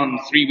long run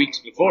 3 weeks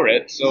before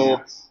it.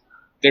 So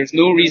there's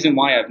no reason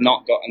why I've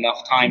not got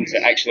enough time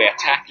to actually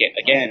attack it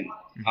again.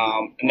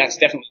 And that's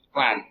definitely the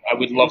plan. I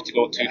would love to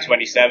go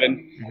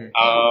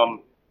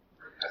 2:27.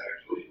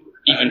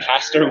 Even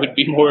faster would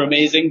be more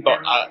amazing, but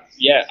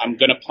I'm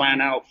going to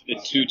plan out for the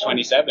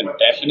 2:27,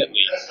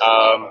 definitely.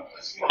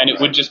 And it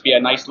would just be a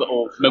nice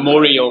little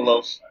memorial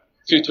of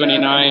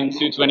 2:29,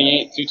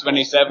 2:28,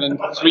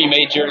 2:27, 3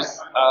 majors.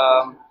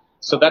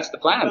 So that's the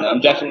plan.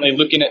 I'm definitely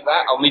looking at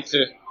that. I'll need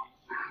to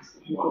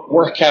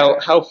work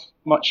out how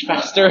much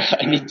faster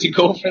I need to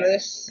go for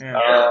this.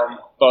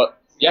 But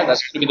yeah,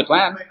 that's going to be the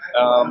plan.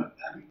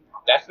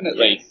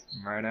 Definitely.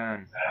 Right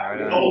on.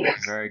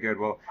 Very good.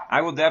 Well,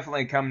 I will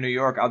definitely come to New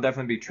York. I'll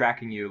definitely be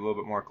tracking you a little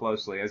bit more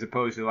closely, as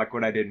opposed to like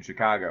what I did in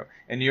Chicago.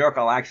 In New York,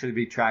 I'll actually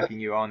be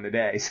tracking you on the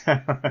day. So,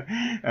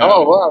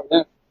 oh, wow.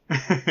 Yeah.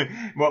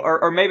 Well,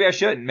 or maybe I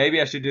shouldn't. Maybe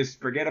I should just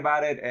forget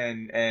about it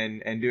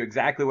and do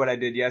exactly what I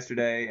did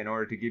yesterday in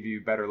order to give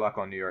you better luck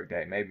on New York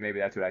Day. Maybe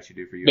that's what I should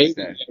do for you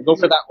instead. Go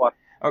for that one.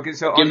 Okay,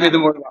 so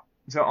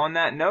so on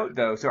that note,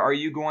 though, so are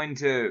you going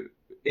to,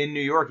 in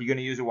New York, are you going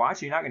to use a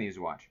watch or you're not going to use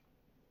a watch?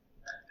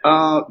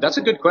 That's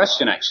a good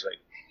question, actually.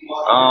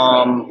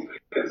 I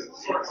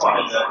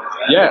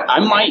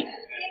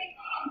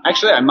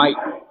might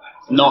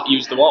not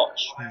use the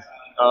watch.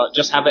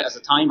 Just have it as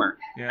a timer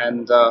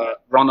and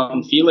run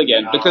on feel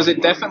again, because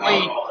it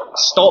definitely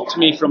stopped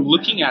me from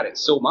looking at it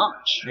so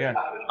much.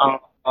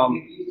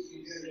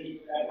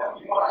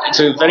 It's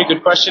a very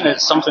good question.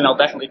 It's something I'll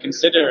definitely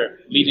consider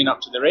leading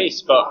up to the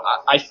race, but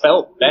I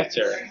felt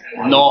better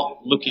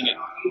not looking at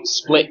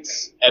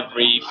splits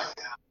every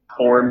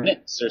 4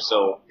 minutes or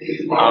so.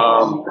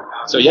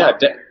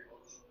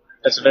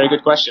 That's a very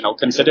good question. I'll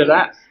consider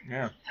that.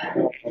 Yeah.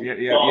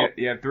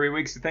 You have 3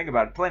 weeks to think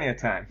about it. Plenty of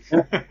time.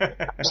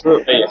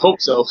 Absolutely. I hope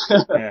so.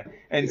 Yeah.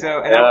 And so,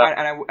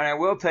 I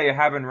will tell you,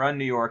 having run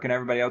New York, and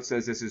everybody else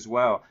says this as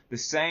well, the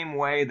same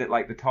way that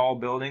like the tall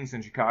buildings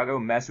in Chicago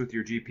mess with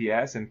your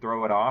GPS and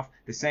throw it off,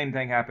 the same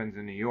thing happens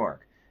in New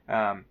York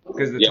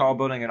because of the tall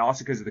building and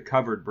also because of the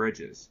covered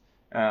bridges.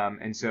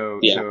 And so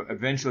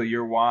eventually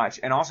your watch,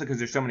 and also because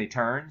there's so many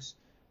turns,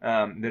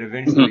 that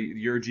eventually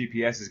your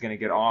GPS is going to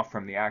get off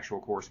from the actual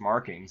course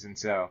markings. And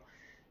so,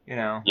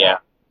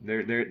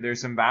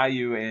 there's some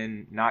value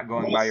in not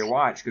going by your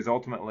watch, because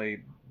ultimately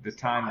the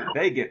time that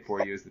they get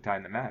for you is the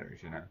time that matters,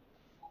 Yeah.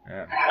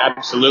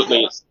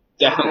 Absolutely. It's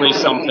definitely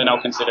something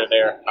I'll consider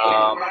there.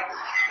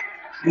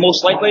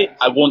 Most likely,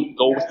 I won't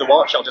go with the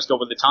watch. I'll just go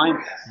with the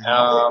time.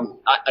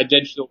 I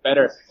did feel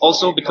better.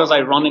 Also, because I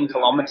run in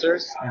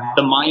kilometers,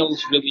 the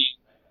miles really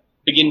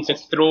begin to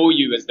throw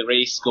you as the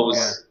race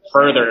goes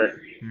further.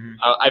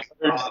 I've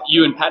heard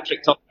you and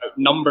Patrick talk about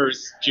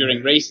numbers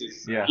during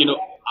races. Yeah.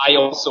 I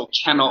also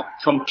cannot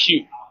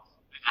compute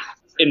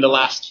in the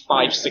last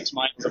 5-6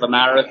 miles of a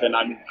marathon.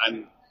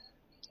 I'm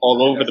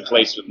all over the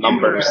place with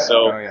numbers.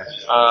 So,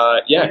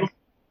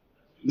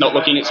 not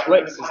looking at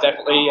splits is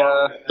definitely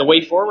the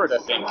way forward, I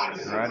think.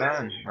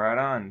 Right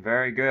on.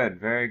 Very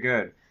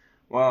good.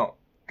 Well,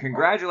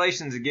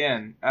 congratulations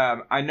again.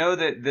 I know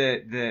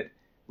that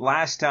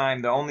last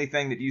time, the only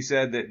thing that you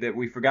said that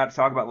we forgot to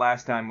talk about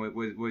last time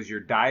was your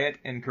diet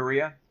in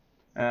Korea.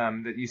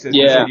 That you said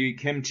you eat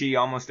kimchi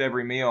almost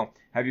every meal.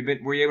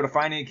 Were you able to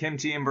find any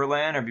kimchi in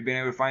Berlin? Have you been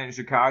able to find it in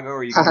Chicago? Or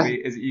are you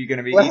going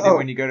to be eating it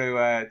when you go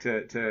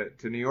to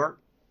New York?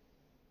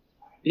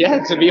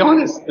 Yeah, to be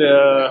honest,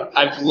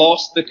 I've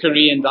lost the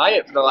Korean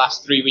diet for the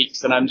last 3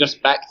 weeks, and I'm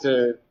just back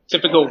to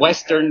typical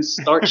Western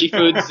starchy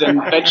foods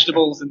and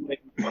vegetables and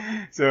things.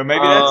 So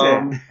maybe that's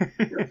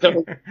it.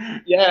 So,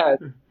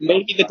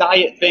 maybe the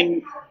diet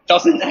thing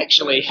doesn't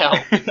actually help.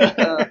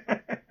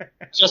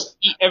 Just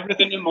eat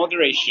everything in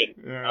moderation.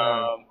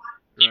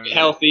 Keep it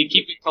healthy,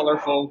 keep it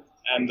colorful,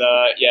 and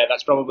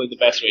that's probably the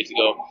best way to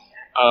go.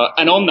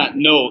 And on that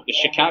note, the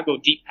Chicago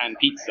deep pan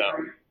pizza.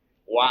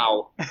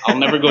 Wow, I'll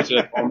never go to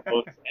a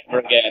Domino's ever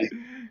again.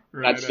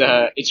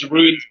 It's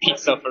ruined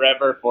pizza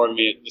forever for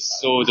me. It was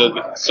so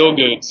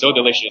good, so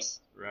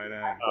delicious. Right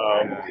on.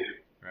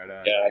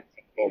 Yeah.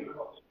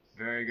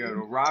 Very good.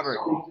 Well, Robert,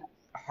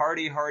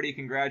 hearty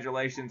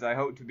congratulations. I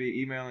hope to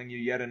be emailing you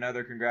yet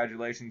another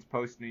congratulations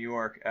post New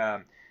York.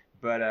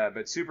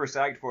 But super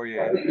psyched for you,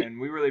 and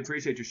we really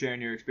appreciate you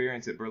sharing your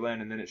experience at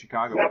Berlin and then at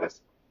Chicago with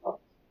us.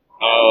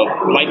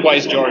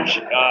 Likewise, George.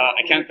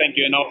 I can't thank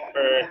you enough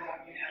for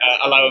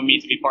allowing me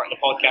to be part of the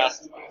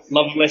podcast.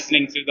 Love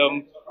listening to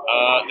them.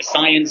 The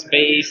science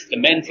base, the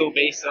mental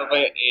base of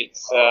it.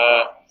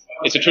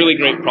 It's a truly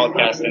great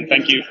podcast, and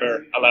thank you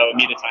for allowing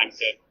me the time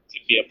to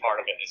be a part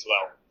of it as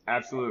well.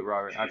 Absolutely,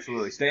 Robert.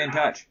 Absolutely. Stay in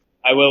touch.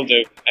 I will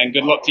do, and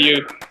good luck to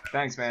you.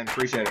 Thanks, man.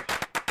 Appreciate it.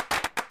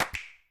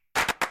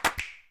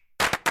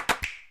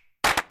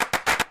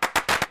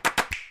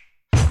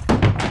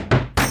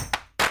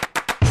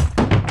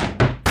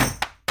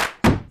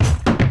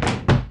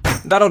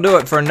 That'll do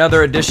it for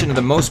another edition of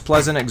the Most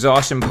Pleasant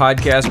Exhaustion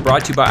podcast,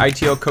 brought to you by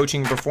ITL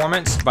Coaching and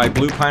Performance, by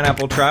Blue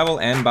Pineapple Travel,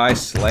 and by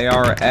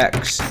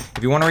SlayRx.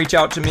 If you want to reach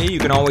out to me, you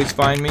can always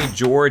find me,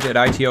 George, at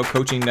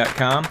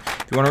itlcoaching.com.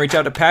 If you want to reach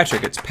out to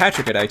Patrick, it's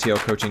Patrick at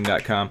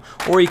itlcoaching.com,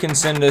 or you can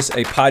send us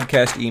a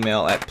podcast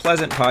email at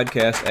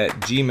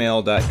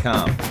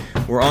pleasantpodcast@gmail.com.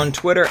 We're on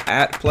Twitter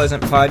at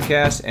Pleasant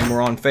Podcast, and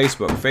we're on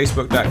Facebook,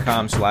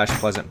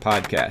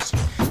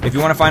 facebook.com/pleasantpodcast. If you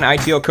want to find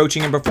ITL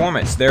Coaching and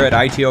Performance, they're at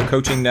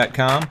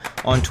itlcoaching.com,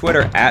 on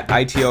Twitter at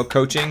ITL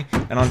Coaching,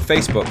 and on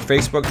Facebook,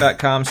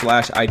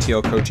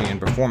 facebook.com/ITL Coaching and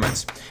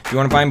Performance. If you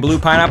want to find Blue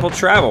Pineapple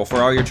Travel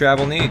for all your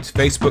travel needs,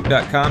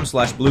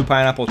 facebook.com/Blue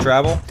Pineapple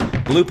Travel,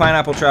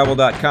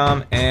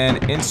 bluepineappletravel.com,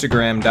 and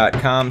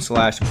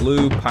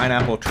instagram.com/Blue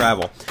Pineapple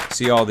Travel.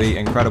 See all the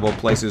incredible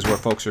places where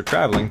folks are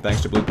traveling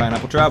thanks to Blue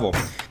Pineapple Travel.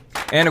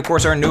 And, of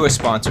course, our newest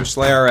sponsor,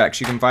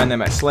 SlayRx. You can find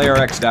them at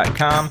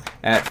slayRx.com,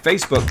 at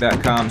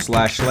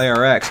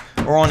facebook.com/SlayRx,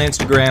 or on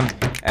Instagram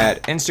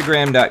at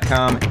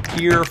instagram.com,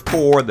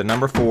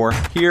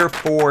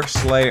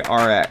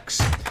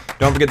 here4SlayRx.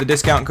 Don't forget the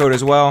discount code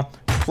as well,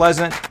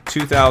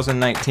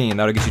 Pleasant2019.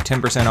 That'll get you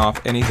 10%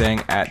 off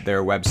anything at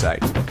their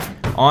website.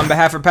 On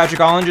behalf of Patrick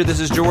Ollinger, this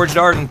is George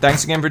Darden.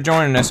 Thanks again for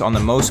joining us on the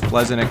Most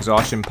Pleasant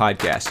Exhaustion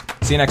podcast.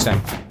 See you next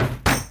time.